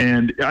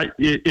 And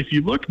if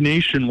you look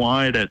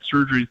nationwide at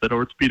surgeries that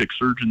orthopedic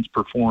surgeons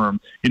perform,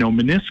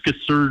 meniscus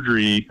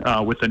surgery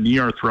with a knee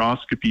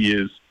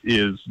arthroscopy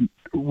is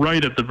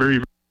right at the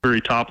very, very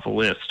top of the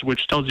list,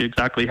 which tells you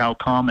exactly how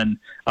common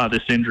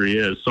this injury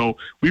is. So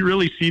we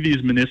really see these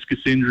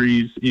meniscus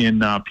injuries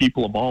in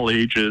people of all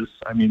ages.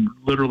 I mean,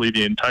 literally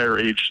the entire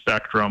age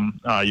spectrum.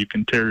 You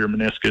can tear your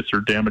meniscus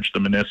or damage the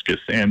meniscus,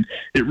 and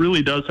it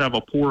really does have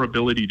a poor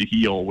ability to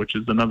heal, which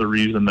is another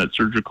reason that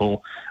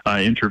surgical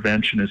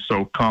intervention is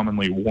so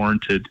commonly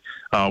warranted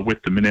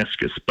with the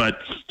meniscus. But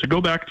to go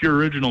back to your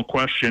original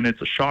question,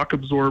 it's a shock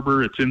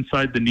absorber. It's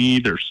inside the knee.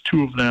 There's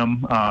two of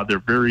them. They're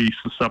very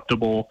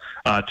susceptible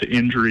to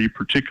injury,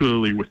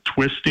 particularly with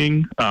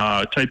twisting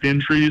type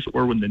injuries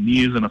or when the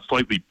knee is in a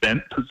slightly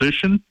bent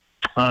position.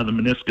 The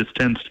meniscus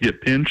tends to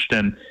get pinched,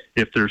 and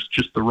if there's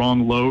just the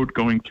wrong load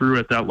going through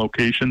at that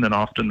location, then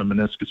often the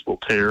meniscus will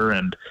tear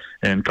and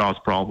cause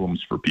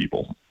problems for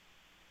people.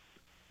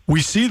 We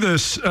see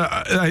this,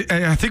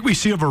 I think we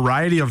see a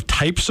variety of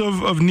types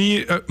of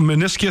knee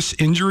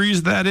meniscus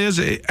injuries, that is,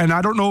 and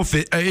I don't know if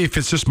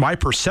it's just my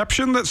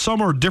perception that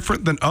some are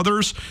different than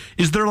others.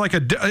 Is there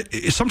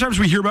sometimes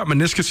we hear about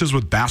meniscuses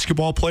with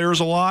basketball players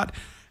a lot,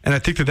 and I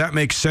think that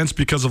makes sense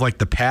because of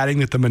the padding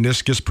that the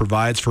meniscus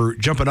provides for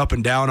jumping up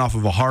and down off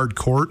of a hard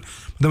court.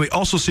 But then we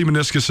also see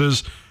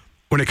meniscuses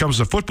when it comes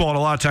to football, and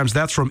a lot of times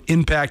that's from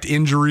impact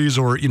injuries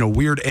or,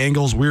 weird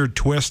angles, weird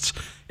twists.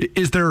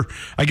 Is there,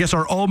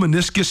 are all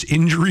meniscus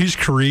injuries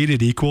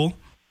created equal?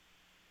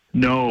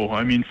 No,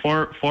 I mean,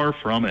 far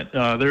from it.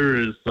 There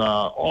is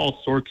all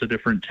sorts of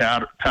different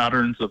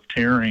patterns of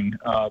tearing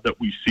that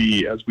we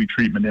see as we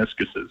treat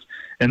meniscuses.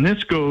 And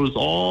this goes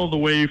all the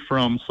way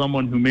from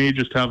someone who may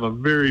just have a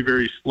very,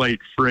 very slight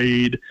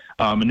frayed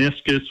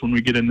meniscus. When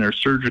we get in there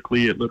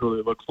surgically, it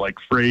literally looks like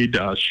frayed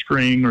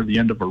string or the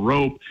end of a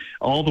rope,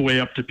 all the way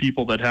up to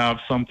people that have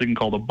something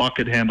called a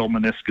bucket handle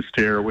meniscus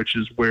tear, which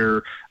is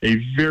where a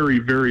very,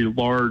 very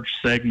large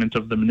segment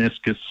of the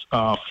meniscus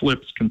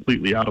flips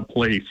completely out of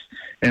place.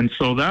 And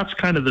so that's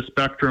kind of the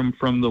spectrum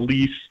from the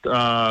least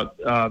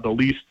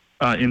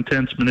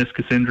intense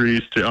meniscus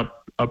injuries to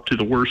up to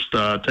the worst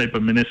type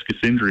of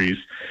meniscus injuries.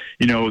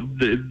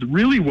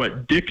 Really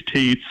what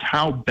dictates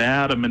how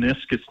bad a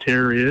meniscus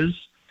tear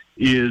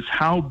is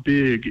how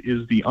big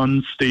is the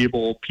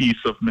unstable piece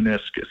of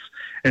meniscus.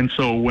 And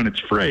so when it's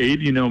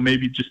frayed,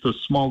 maybe just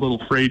those small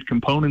little frayed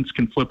components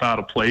can flip out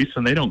of place,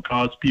 and they don't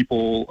cause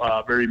people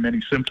very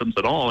many symptoms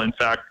at all. In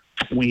fact,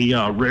 we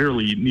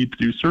rarely need to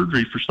do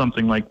surgery for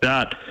something like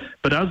that.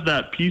 But as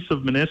that piece of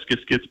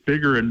meniscus gets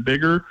bigger and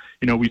bigger,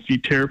 we see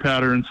tear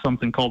patterns,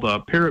 something called a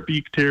parrot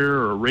beak tear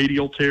or a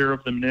radial tear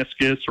of the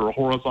meniscus or a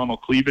horizontal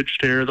cleavage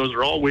tear. Those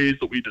are all ways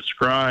that we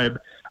describe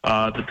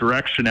the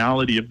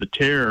directionality of the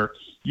tear.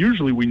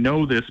 usually we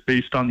know this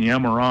based on the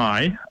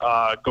MRI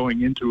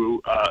going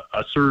into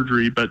a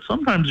surgery, but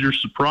sometimes you're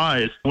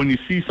surprised when you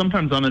see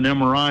sometimes on an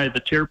MRI the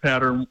tear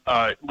pattern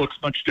looks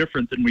much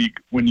different than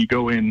when you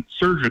go in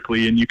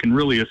surgically, and you can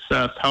really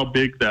assess how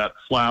big that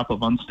flap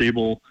of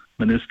unstable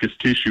meniscus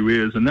tissue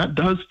is, and that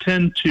does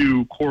tend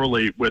to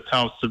correlate with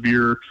how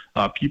severe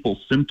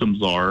people's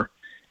symptoms are.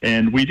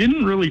 And we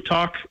didn't really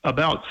talk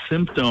about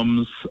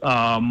symptoms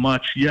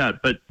much yet,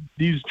 but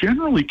these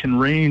generally can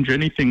range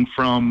anything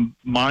from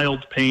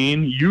mild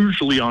pain,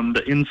 usually on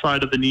the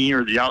inside of the knee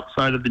or the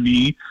outside of the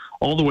knee,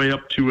 all the way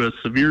up to a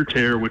severe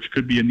tear, which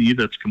could be a knee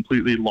that's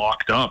completely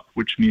locked up,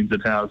 which means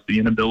it has the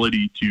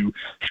inability to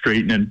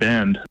straighten and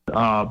bend.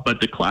 But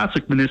the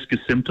classic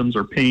meniscus symptoms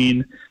are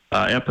pain,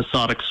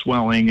 episodic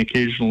swelling,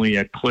 occasionally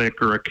a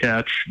click or a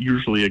catch,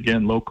 usually,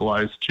 again,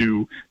 localized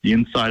to the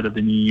inside of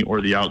the knee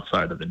or the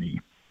outside of the knee.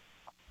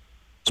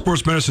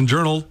 Sports Medicine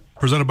Journal,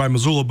 presented by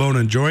Missoula Bone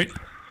and Joint.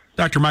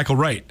 Dr. Michael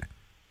Wright,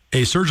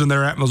 a surgeon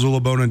there at Missoula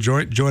Bone and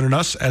Joint, joining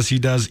us as he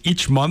does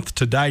each month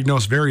to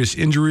diagnose various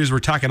injuries. We're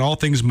talking all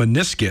things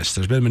meniscus.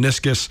 There's been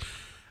meniscus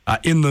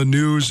in the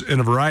news in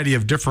a variety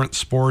of different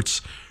sports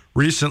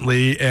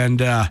recently. And,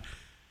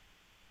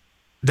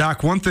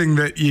 Doc, one thing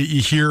that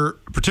you hear,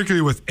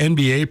 particularly with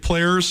NBA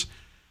players,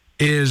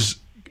 is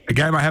a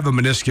guy might have a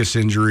meniscus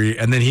injury,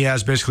 and then he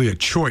has basically a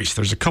choice.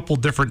 There's a couple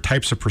different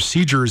types of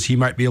procedures he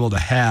might be able to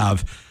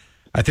have.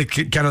 I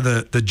think kind of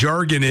the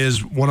jargon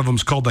is one of them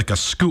is called like a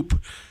scoop.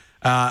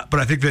 But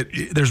I think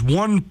that there's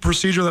one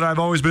procedure that I've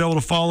always been able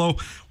to follow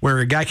where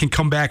a guy can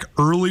come back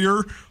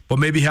earlier but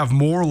maybe have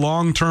more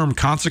long-term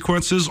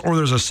consequences, or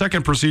there's a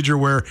second procedure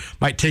where it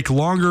might take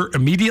longer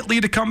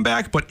immediately to come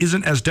back but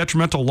isn't as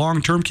detrimental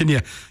long-term. Can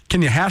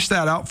you hash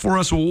that out for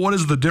us? Well, what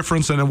is the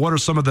difference, and what are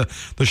some of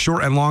the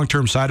short and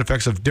long-term side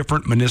effects of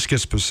different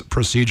meniscus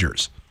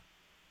procedures?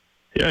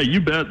 Yeah,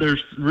 you bet.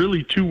 There's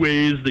really two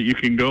ways that you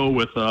can go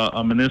with a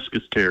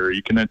meniscus tear.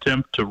 You can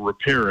attempt to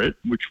repair it,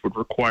 which would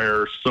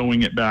require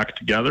sewing it back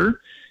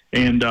together.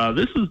 And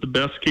this is the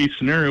best case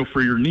scenario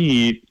for your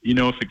knee. You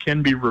know, if it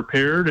can be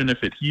repaired and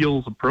if it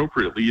heals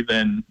appropriately,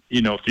 then,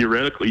 you know,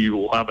 theoretically you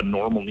will have a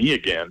normal knee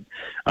again.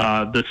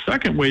 The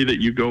second way that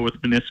you go with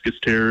meniscus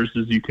tears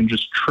is you can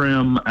just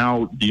trim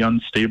out the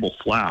unstable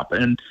flap.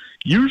 And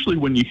usually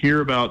when you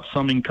hear about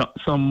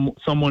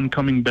someone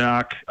coming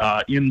back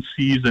in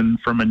season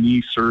from a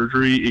knee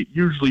surgery, it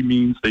usually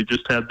means they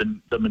just had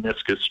the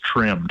meniscus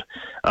trimmed.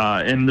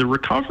 And the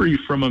recovery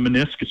from a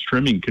meniscus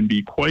trimming can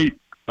be quite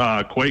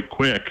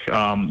quick.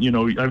 You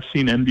know, I've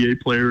seen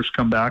NBA players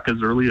come back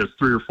as early as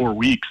 3 or 4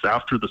 weeks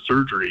after the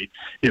surgery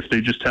if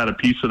they just had a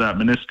piece of that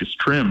meniscus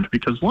trimmed,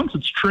 because once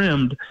it's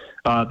trimmed,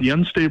 the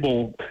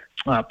unstable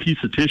piece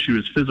of tissue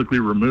is physically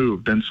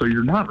removed. And so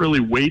you're not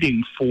really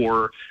waiting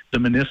for the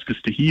meniscus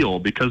to heal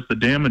because the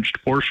damaged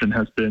portion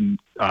has been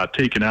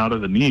taken out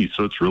of the knee.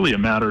 So it's really a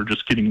matter of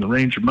just getting the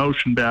range of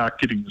motion back,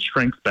 getting the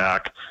strength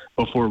back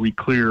before we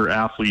clear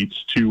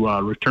athletes to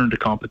return to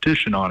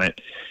competition on it.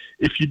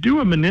 If you do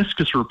a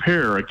meniscus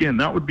repair, again,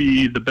 that would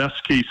be the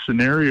best case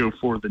scenario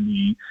for the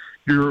knee.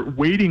 You're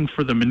waiting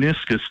for the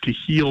meniscus to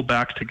heal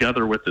back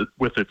together with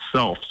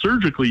itself.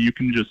 Surgically, you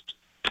can just,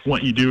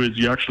 what you do is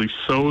you actually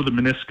sew the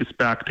meniscus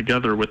back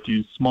together with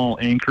these small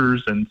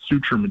anchors and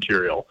suture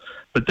material.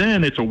 But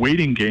then it's a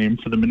waiting game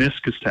for the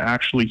meniscus to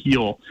actually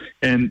heal.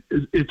 And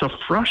it's a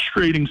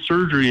frustrating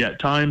surgery at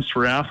times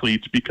for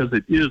athletes because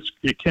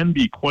it can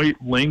be quite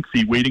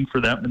lengthy waiting for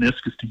that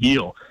meniscus to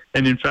heal.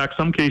 And in fact,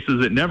 some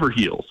cases it never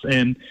heals.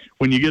 And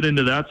when you get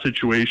into that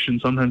situation,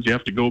 sometimes you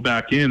have to go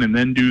back in and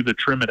then do the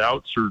trim it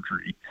out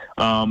surgery.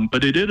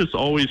 But it is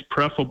always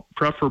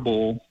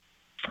preferable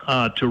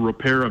to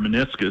repair a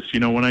meniscus.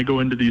 You know, when I go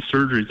into these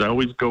surgeries, I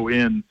always go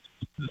in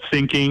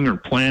thinking or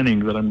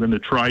planning that I'm going to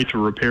try to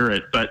repair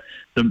it. But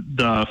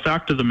the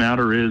fact of the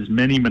matter is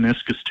many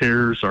meniscus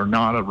tears are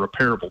not a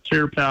repairable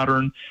tear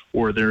pattern,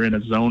 or they're in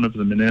a zone of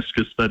the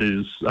meniscus that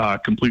is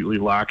completely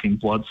lacking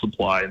blood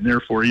supply. And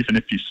therefore, even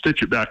if you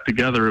stitch it back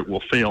together, it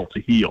will fail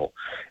to heal.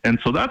 And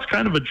so that's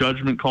kind of a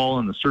judgment call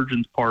on the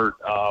surgeon's part.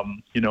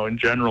 You know, in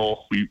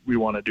general, we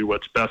want to do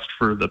what's best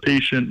for the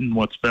patient and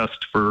what's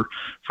best for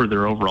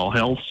their overall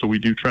health. So we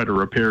do try to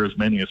repair as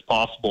many as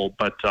possible.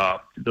 But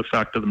the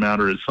fact of the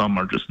matter is some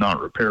are just not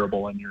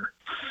repairable, and your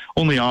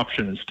only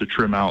option is to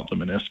trim out the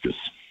meniscus.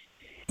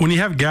 When you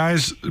have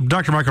guys,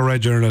 Dr. Michael Wright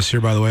joining us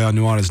here, by the way, on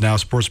Nuanez Now,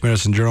 Sports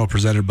Medicine Journal,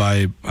 presented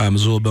by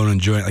Missoula Bone and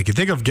Joint. Like, you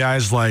think of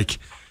guys like,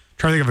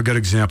 trying to think of a good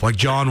example, like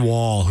John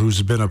Wall,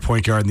 who's been a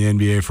point guard in the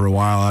NBA for a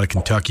while out of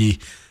Kentucky,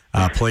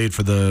 played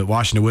for the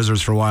Washington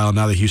Wizards for a while,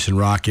 now the Houston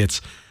Rockets.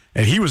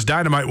 And he was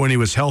dynamite when he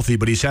was healthy,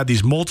 but he's had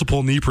these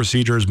multiple knee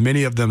procedures,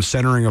 many of them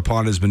centering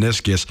upon his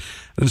meniscus.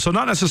 And so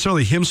not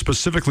necessarily him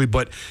specifically,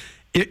 but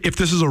if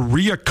this is a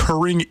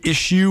reoccurring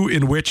issue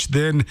in which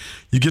then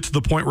you get to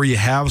the point where you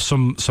have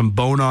some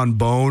bone on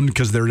bone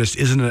because there just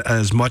isn't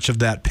as much of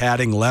that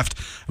padding left,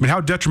 I mean,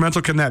 how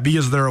detrimental can that be?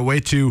 Is there a way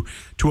to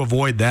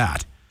avoid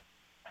that?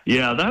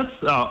 Yeah, that's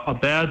a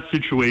bad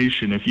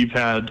situation if you've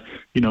had,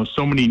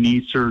 so many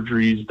knee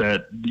surgeries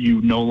that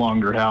you no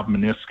longer have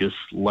meniscus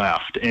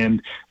left.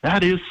 And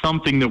that is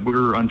something that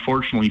we're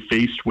unfortunately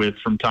faced with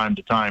from time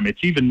to time.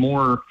 It's even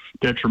more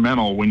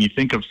detrimental when you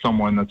think of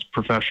someone that's a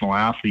professional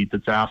athlete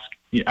that's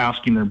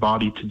asking their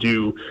body to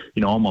do,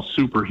 almost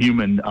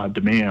superhuman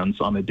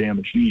demands on a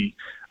damaged knee.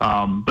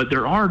 But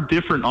there are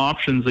different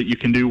options that you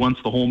can do once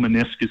the whole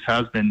meniscus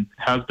has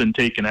been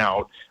taken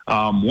out.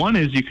 One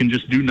is you can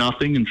just do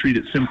nothing and treat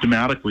it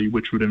symptomatically,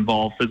 which would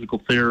involve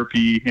physical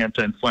therapy,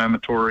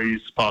 anti-inflammatories,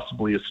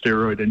 possibly a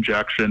steroid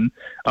injection.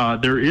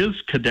 There is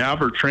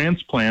cadaver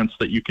transplants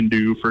that you can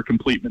do for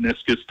complete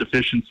meniscus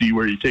deficiency,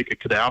 where you take a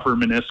cadaver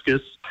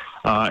meniscus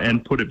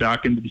and put it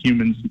back into the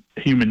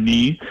human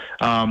knee.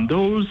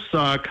 Those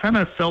kind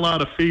of fell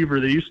out of favor.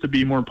 They used to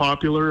be more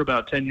popular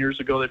about 10 years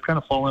ago. They've kind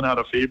of fallen out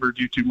of favor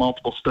due to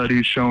multiple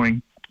studies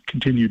showing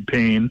continued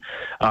pain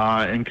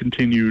and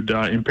continued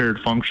impaired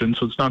function.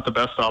 So it's not the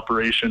best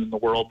operation in the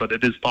world, but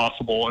it is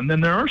possible. And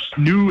then there are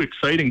new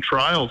exciting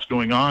trials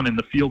going on in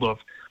the field of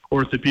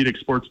orthopedic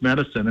sports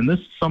medicine. And this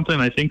is something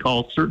I think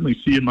I'll certainly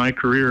see in my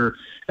career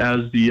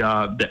as the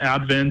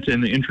advent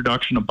and the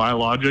introduction of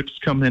biologics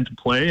come into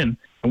play. And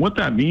what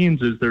that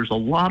means is there's a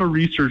lot of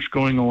research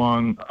going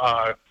along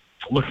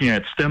looking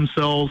at stem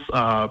cells,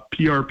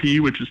 PRP,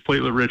 which is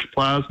platelet-rich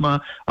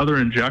plasma, other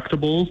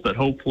injectables that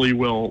hopefully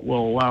will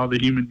allow the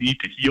human knee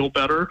to heal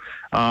better.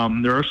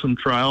 There are some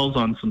trials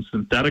on some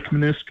synthetic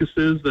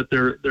meniscuses that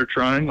they're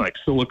trying, like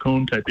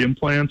silicone-type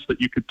implants that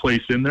you could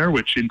place in there,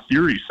 which in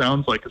theory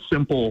sounds like a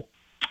simple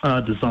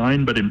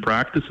design, but in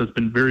practice has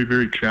been very,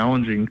 very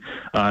challenging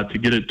to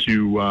get it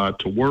to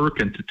work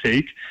and to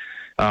take.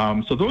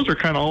 So those are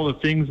kind of all the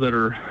things that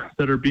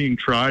are being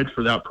tried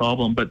for that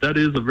problem, but that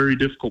is a very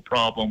difficult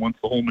problem once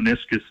the whole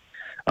meniscus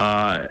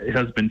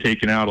has been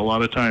taken out. A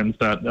lot of times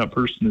that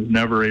person is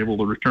never able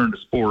to return to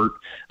sport,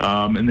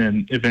 and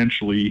then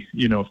eventually,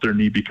 if their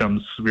knee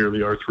becomes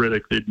severely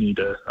arthritic, they'd need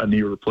a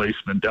knee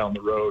replacement down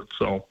the road.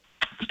 So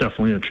it's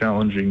definitely a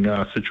challenging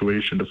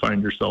situation to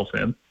find yourself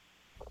in.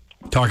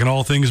 Talking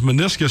all things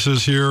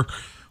meniscuses here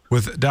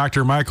with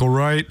Dr. Michael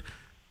Wright,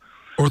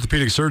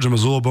 orthopedic surgeon,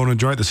 Missoula Bone and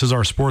Joint. This is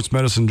our Sports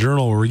Medicine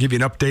Journal, where we give you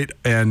an update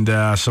and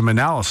some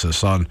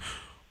analysis on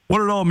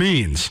what it all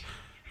means.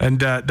 And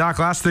Doc,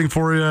 last thing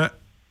for you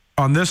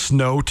on this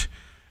note,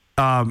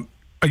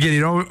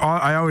 again,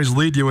 I always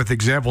lead you with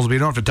examples, but you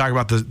don't have to talk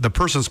about the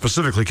person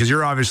specifically, because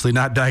you're obviously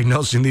not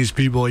diagnosing these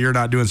people. You're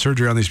not doing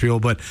surgery on these people.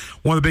 But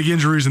one of the big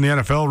injuries in the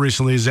NFL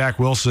recently is Zach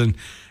Wilson,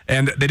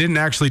 and they didn't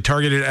actually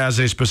target it as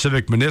a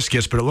specific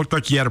meniscus, but it looked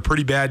like he had a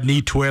pretty bad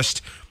knee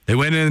twist. They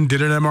went in,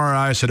 did an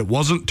MRI, said it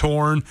wasn't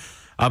torn,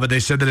 but they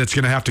said that it's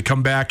going to have to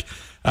come back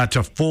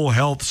to full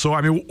health. So,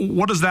 I mean,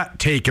 what does that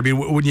take? I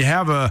mean, when you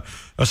have a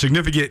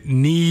significant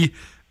knee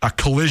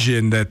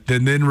collision that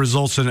then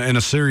results in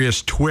a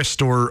serious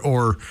twist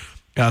or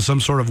some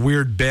sort of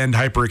weird bend,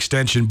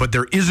 hyperextension, but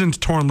there isn't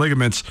torn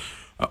ligaments,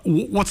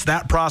 what's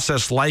that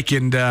process like?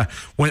 And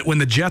when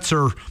the Jets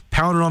are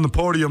pounding on the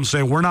podium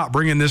saying, we're not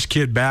bringing this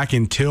kid back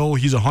until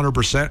he's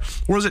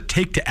 100%, what does it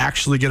take to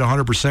actually get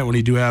 100% when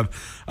you do have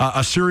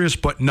a serious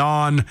but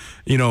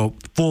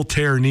full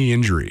tear knee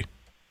injury?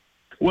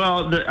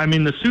 Well,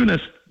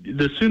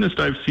 the soonest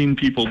I've seen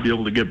people be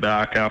able to get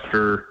back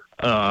after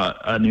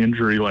an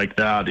injury like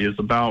that is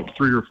about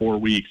 3 or 4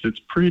 weeks. It's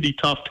pretty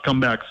tough to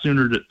come back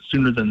sooner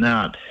than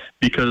that,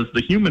 because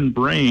the human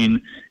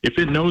brain, if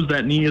it knows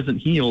that knee isn't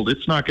healed,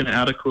 it's not going to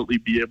adequately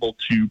be able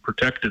to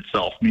protect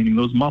itself, meaning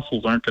those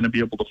muscles aren't going to be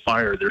able to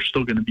fire. They're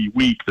still going to be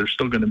weak. They're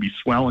still going to be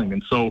swelling.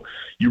 And so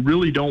you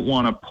really don't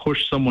want to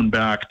push someone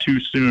back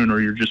too soon, or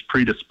you're just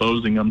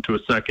predisposing them to a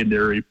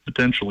secondary,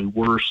 potentially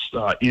worse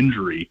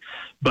injury.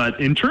 But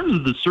in terms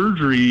of the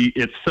surgery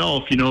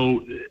itself,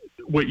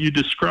 what you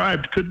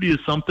described could be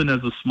something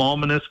as a small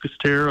meniscus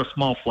tear, a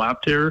small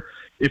flap tear.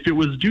 If it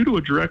was due to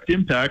a direct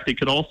impact, it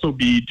could also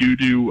be due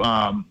to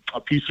a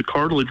piece of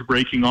cartilage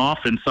breaking off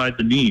inside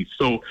the knee.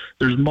 So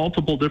there's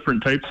multiple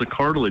different types of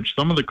cartilage.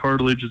 Some of the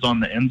cartilage is on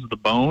the ends of the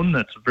bone.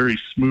 That's a very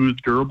smooth,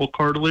 durable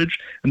cartilage.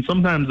 And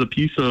sometimes a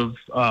piece of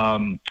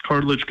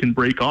cartilage can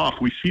break off.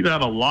 We see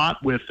that a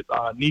lot with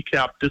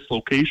kneecap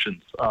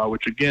dislocations,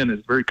 which again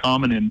is very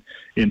common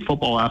in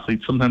football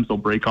athletes. Sometimes they'll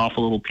break off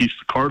a little piece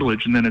of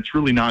cartilage, and then it's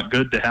really not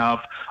good to have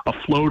a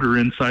floater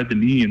inside the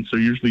knee. And so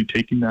usually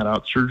taking that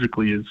out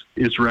surgically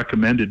is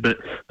recommended. But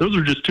those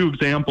are just two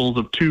examples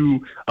of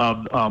two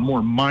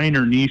more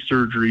minor knee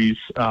surgeries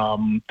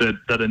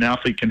that an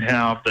athlete can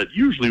have, that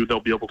usually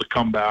they'll be able to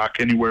come back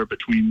anywhere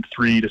between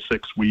 3 to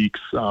 6 weeks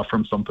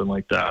from something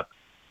like that.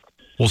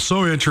 Well,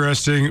 so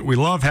interesting. We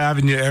love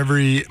having you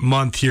every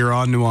month here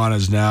on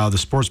Nuanez Now, the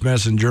Sports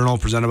Medicine Journal,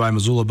 presented by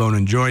Missoula Bone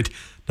and Joint.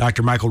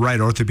 Dr. Michael Wright,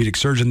 orthopedic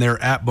surgeon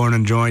there at Bone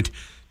and Joint,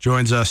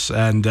 joins us,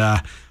 and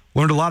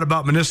learned a lot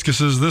about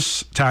meniscuses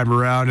this time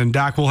around. And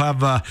Doc, we'll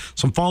have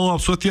some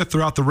follow-ups with you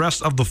throughout the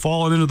rest of the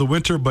fall and into the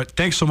winter. But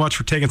thanks so much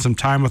for taking some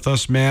time with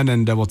us, man,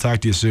 and we'll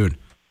talk to you soon.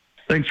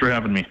 Thanks for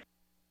having me.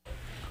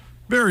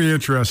 Very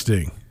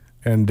interesting.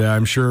 And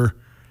I'm sure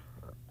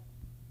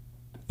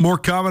more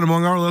common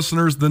among our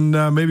listeners than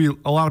maybe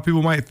a lot of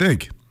people might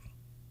think.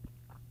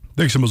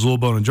 Thanks to Missoula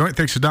Bone and Joint.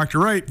 Thanks to Dr.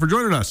 Wright for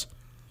joining us.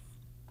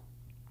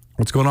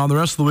 What's going on the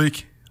rest of the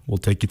week? We'll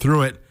take you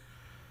through it.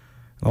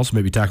 And also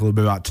maybe talk a little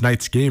bit about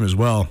tonight's game as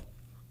well.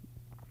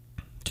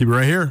 Keep it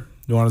right here.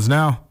 Nuanez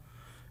Now,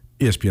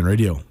 ESPN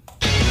Radio.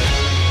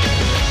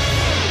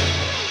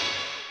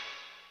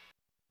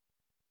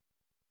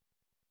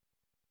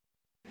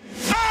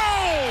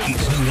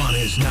 It's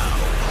Nuanez Now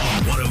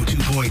on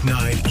 102.9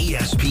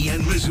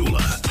 ESPN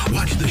Missoula.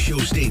 Watch the show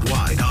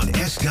statewide on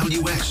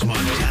SWX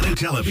Montana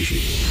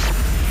Television.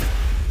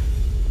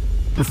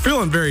 We're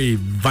feeling very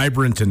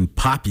vibrant and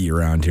poppy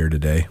around here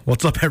today.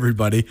 What's up,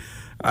 everybody?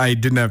 I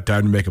didn't have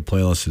time to make a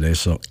playlist today,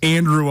 so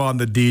Andrew on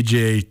the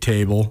DJ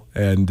table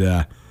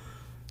and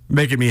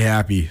making me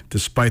happy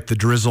despite the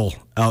drizzle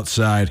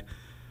outside.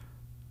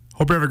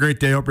 Hope you have a great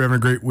day. Hope you're having a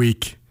great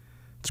week.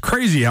 It's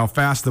crazy how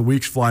fast the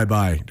weeks fly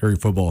by during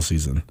football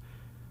season.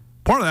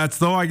 Part of that's,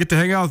 though, I get to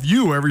hang out with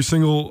you every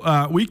single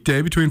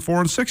weekday between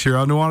 4 and 6 here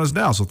on Nuanez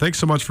Now. So thanks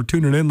so much for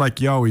tuning in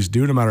like you always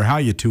do, no matter how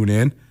you tune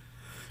in.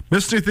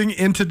 Missed anything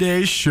in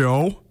today's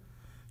show?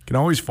 You can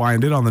always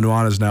find it on the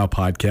Nuanez Now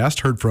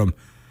podcast. Heard from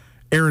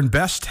Aaron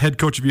Best, head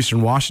coach of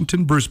Eastern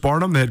Washington, Bruce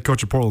Barnum, the head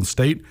coach of Portland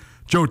State,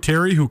 Joe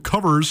Terry, who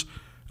covers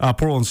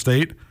Portland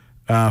State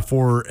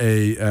for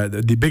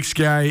the Big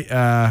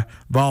Sky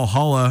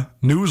Valhalla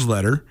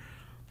newsletter.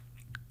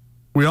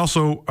 We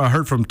also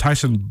heard from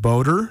Tyson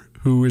Boder,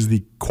 who is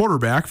the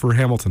quarterback for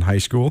Hamilton High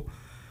School.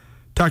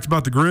 Talked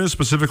about the Grizz,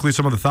 specifically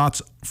some of the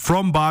thoughts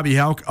from Bobby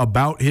Hauck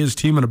about his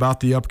team and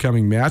about the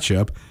upcoming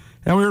matchup.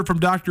 And we heard from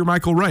Dr.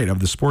 Michael Wright of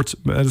the Sports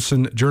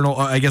Medicine Journal,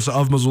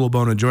 of Missoula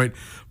Bone and Joint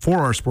for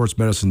our Sports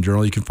Medicine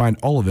Journal. You can find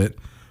all of it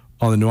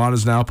on the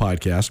Nuanez Now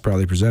podcast,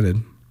 proudly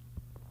presented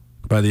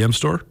by the M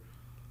Store,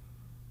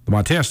 the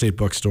Montana State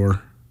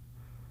Bookstore,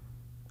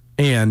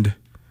 and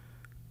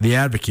the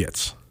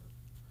Advocates.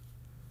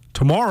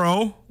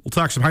 Tomorrow, we'll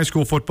talk some high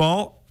school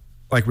football,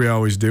 like we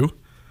always do.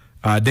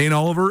 Dane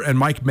Oliver and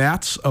Mike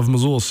Matz of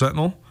Missoula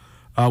Sentinel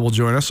will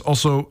join us.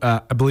 Also,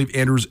 I believe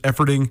Andrew's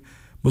efforting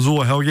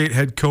Missoula Hellgate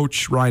head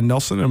coach Ryan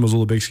Nelson and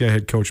Missoula Big Sky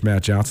head coach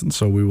Matt Johnson.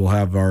 So we will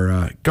have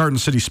our Garden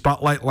City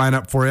Spotlight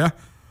lineup for you.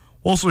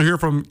 We'll also hear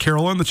from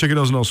Carolyn, the chick who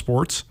doesn't know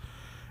sports.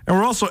 And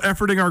we're also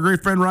efforting our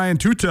great friend Ryan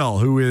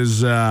Tutel, who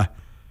is going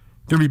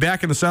to be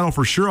back in the saddle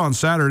for sure on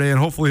Saturday, and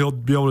hopefully he'll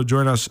be able to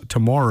join us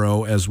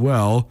tomorrow as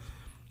well.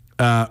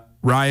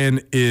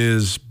 Ryan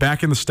is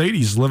back in the state.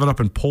 He's living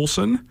up in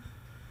Polson.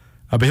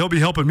 But he'll be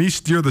helping me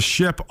steer the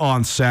ship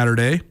on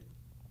Saturday.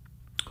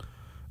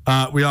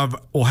 We'll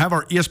have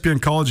our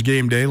ESPN College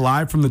Game Day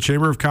live from the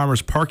Chamber of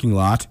Commerce parking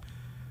lot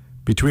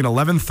between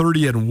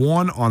 11:30 and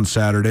 1 on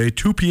Saturday.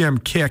 2 p.m.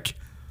 kick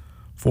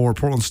for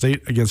Portland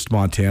State against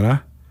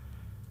Montana.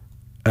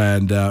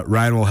 And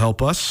Ryan will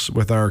help us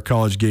with our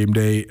College Game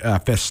Day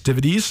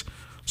festivities.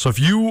 So if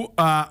you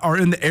are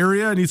in the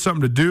area and need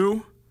something to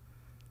do,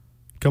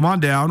 come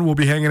on down. We'll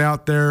be hanging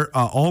out there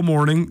all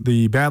morning.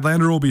 The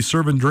Badlander will be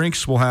serving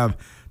drinks. We'll have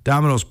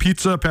Domino's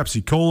Pizza,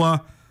 Pepsi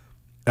Cola.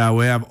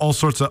 We have all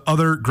sorts of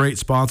other great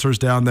sponsors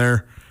down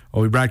there.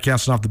 We'll be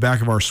broadcasting off the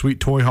back of our sweet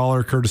toy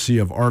hauler, courtesy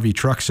of RV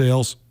Truck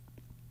Sales.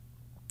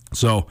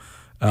 So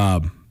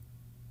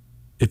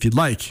if you'd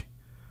like,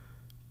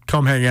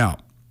 come hang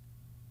out.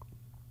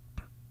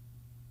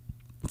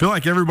 I feel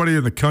like everybody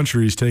in the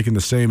country is taking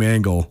the same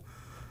angle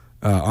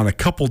on a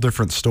couple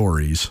different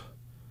stories.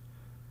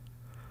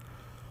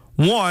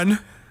 One,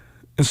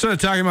 instead of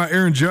talking about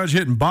Aaron Judge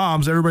hitting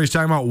bombs, everybody's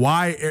talking about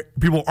why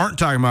people aren't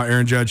talking about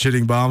Aaron Judge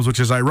hitting bombs, which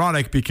is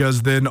ironic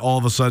because then all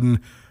of a sudden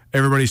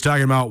everybody's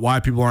talking about why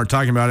people aren't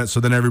talking about it, so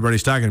then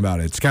everybody's talking about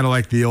it. It's kind of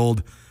like the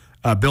old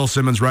Bill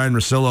Simmons, Ryan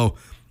Russillo.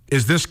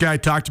 Is this guy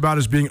talked about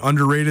as being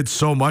underrated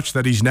so much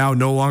that he's now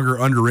no longer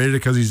underrated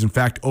because he's in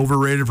fact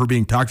overrated for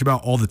being talked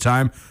about all the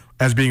time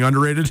as being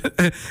underrated?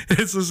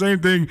 It's the same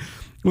thing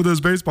with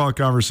this baseball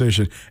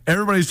conversation.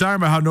 Everybody's talking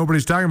about how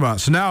nobody's talking about it.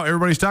 So now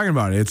everybody's talking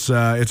about it.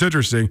 It's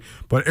interesting.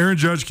 But Aaron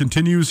Judge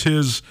continues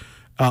his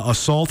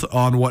assault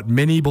on what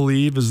many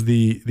believe is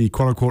the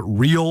quote-unquote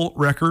real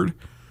record.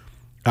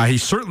 He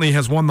certainly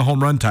has won the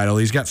home run title.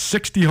 He's got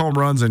 60 home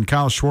runs, and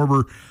Kyle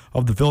Schwarber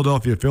of the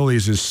Philadelphia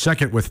Phillies is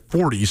second with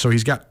 40. So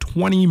he's got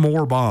 20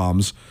 more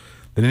bombs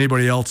than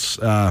anybody else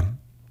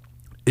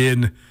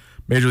in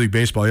Major League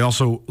Baseball. He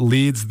also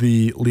leads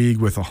the league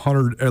with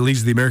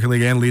leads the American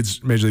League and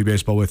leads Major League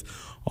Baseball with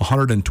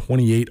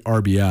 128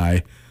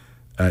 RBI.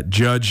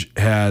 Judge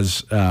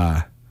has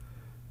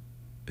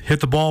hit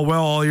the ball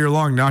well all year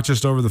long, not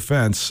just over the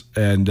fence,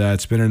 and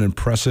it's been an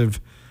impressive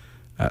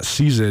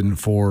season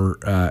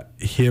for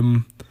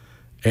him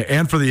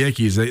and for the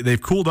Yankees.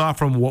 They've cooled off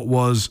from what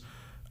was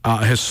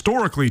a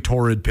historically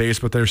torrid pace,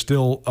 but they're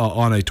still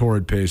on a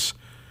torrid pace,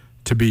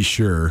 to be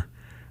sure.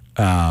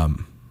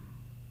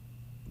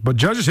 But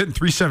Judge is hitting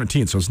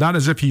 .317, so it's not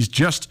as if he's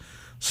just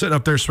sitting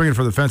up there swinging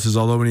for the fences,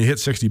 although when you hit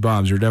 60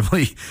 bombs, you're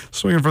definitely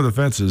swinging for the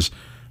fences.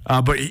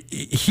 But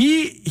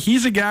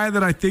he's a guy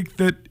that I think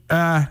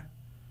that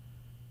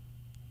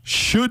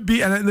should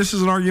be, and this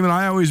is an argument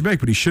I always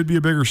make, but he should be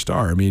a bigger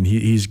star. I mean,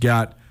 he's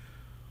got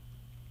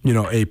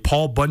a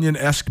Paul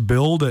Bunyan-esque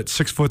build at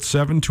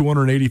 6'7",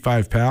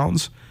 285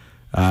 pounds.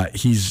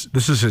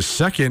 This is his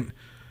second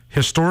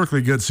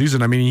historically good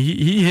season. I mean,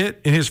 he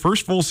hit in his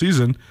first full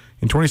season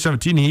in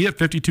 2017. He hit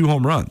 52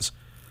 home runs,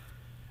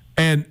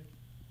 and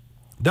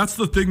that's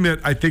the thing that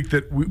I think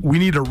that we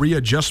need a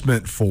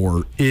readjustment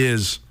for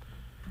is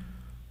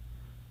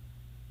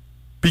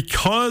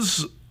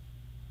because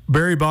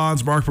Barry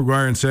Bonds, Mark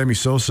McGwire, and Sammy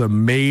Sosa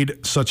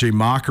made such a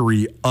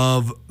mockery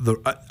of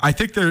I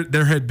think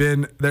there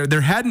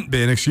hadn't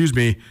been a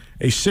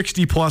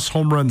 60-plus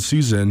home run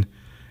season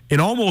in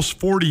almost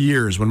 40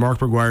 years when Mark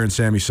McGwire and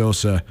Sammy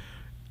Sosa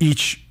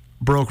each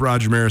broke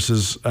Roger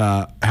Maris's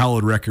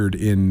hallowed record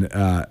in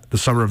the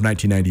summer of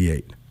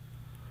 1998.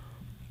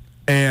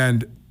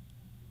 And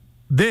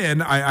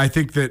then I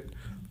think that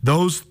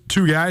those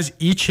two guys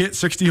each hit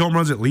 60 home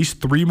runs at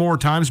least 3 more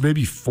times,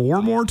 maybe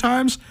 4 more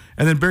times.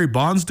 And then Barry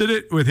Bonds did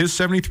it with his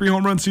 73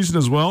 home run season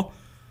as well.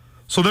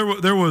 So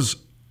there was,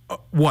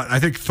 I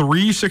think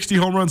 3 60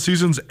 home run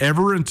seasons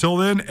ever until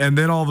then. And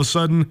then all of a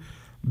sudden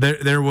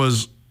there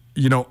was,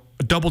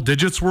 double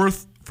digits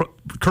worth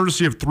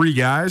courtesy of 3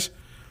 guys.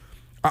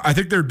 I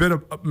think there had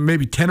been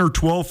maybe 10 or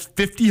 12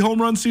 50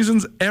 home run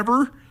seasons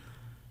ever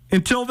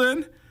until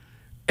then.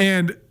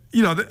 And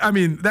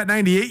that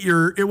 98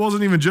 year, it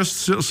wasn't even just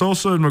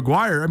Sosa and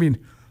McGwire. I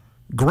mean,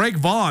 Greg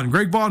Vaughn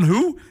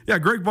who? Yeah,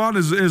 Greg Vaughn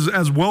is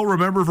as well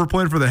remembered for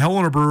playing for the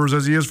Helena Brewers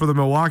as he is for the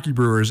Milwaukee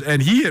Brewers,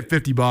 and he hit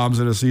 50 bombs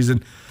in a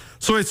season.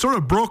 So it sort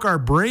of broke our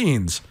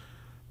brains.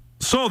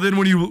 So then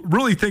when you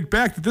really think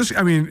back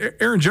to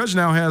Aaron Judge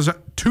now has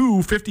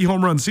 2 50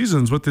 home run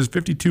seasons with his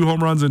 52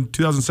 home runs in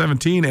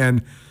 2017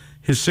 and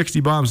his 60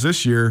 bombs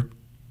this year.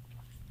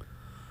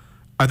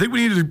 I think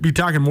we need to be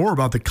talking more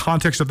about the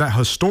context of that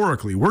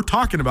historically. We're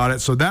talking about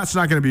it, so that's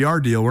not going to be our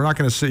deal. We're not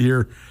going to sit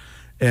here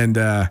and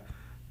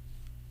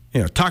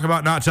talk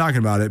about not talking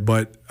about it,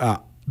 but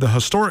the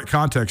historic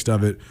context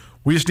of it,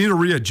 we just need a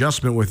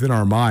readjustment within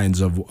our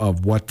minds of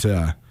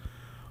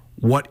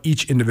what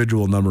each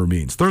individual number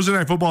means. Thursday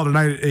Night Football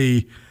tonight,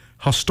 a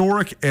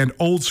historic and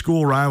old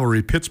school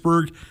rivalry.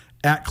 Pittsburgh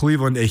at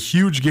Cleveland, a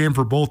huge game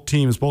for both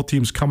teams. Both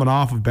teams coming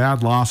off of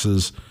bad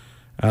losses.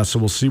 So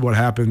we'll see what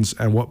happens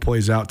and what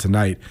plays out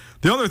tonight.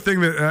 The other thing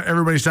that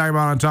everybody's talking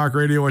about on talk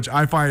radio, which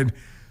I find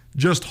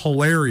just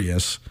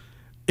hilarious,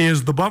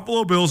 is the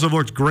Buffalo Bills have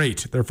looked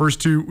great their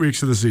first 2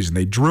 weeks of the season.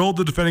 They drilled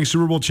the defending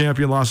Super Bowl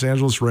champion Los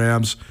Angeles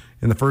Rams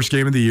in the first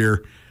game of the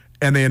year,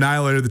 and they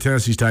annihilated the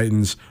Tennessee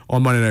Titans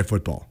on Monday Night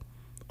Football.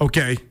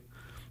 Okay,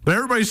 but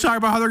everybody's talking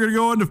about how they're going to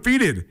go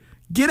undefeated.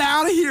 Get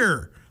out of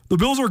here. The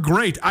Bills are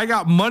great. I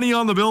got money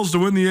on the Bills to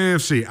win the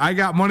AFC. I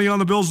got money on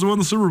the Bills to win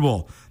the Super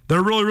Bowl.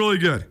 They're really, really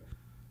good.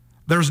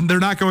 They're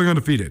not going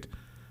undefeated.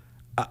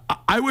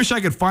 I wish I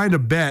could find a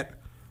bet.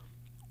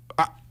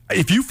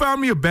 If you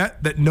found me a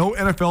bet that no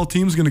NFL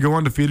team is going to go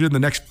undefeated in the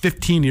next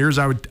 15 years,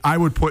 I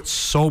would put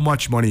so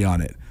much money on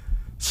it.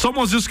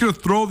 Someone's just going to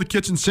throw the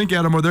kitchen sink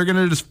at them, or they're going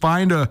to just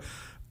find a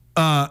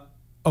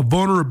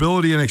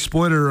vulnerability and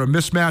exploit it, or a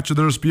mismatch, or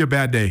there'll just be a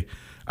bad day.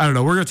 I don't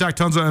know. We're going to talk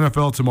tons of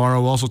NFL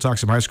tomorrow. We'll also talk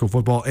some high school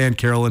football. And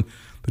Carolyn,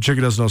 the chick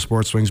who doesn't know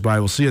sports, swings by.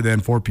 We'll see you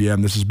then, 4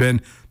 p.m. This has been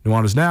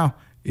Nuanez Now,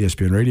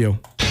 ESPN Radio.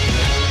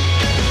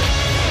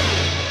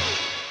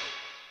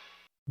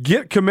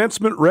 Get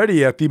commencement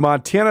ready at the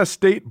Montana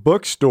State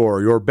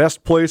Bookstore, your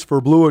best place for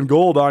blue and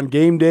gold on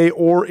game day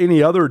or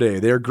any other day.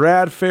 Their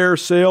grad fair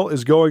sale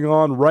is going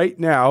on right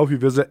now if you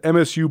visit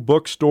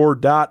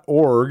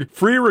msubookstore.org.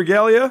 Free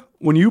regalia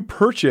when you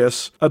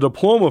purchase a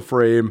diploma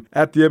frame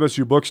at the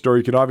MSU Bookstore.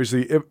 You can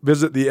obviously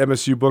visit the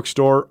MSU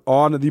Bookstore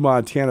on the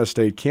Montana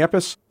State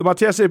campus. The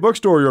Montana State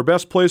Bookstore, your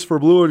best place for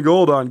blue and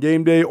gold on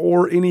game day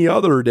or any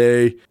other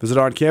day. Visit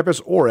on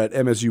campus or at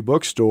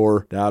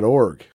msubookstore.org.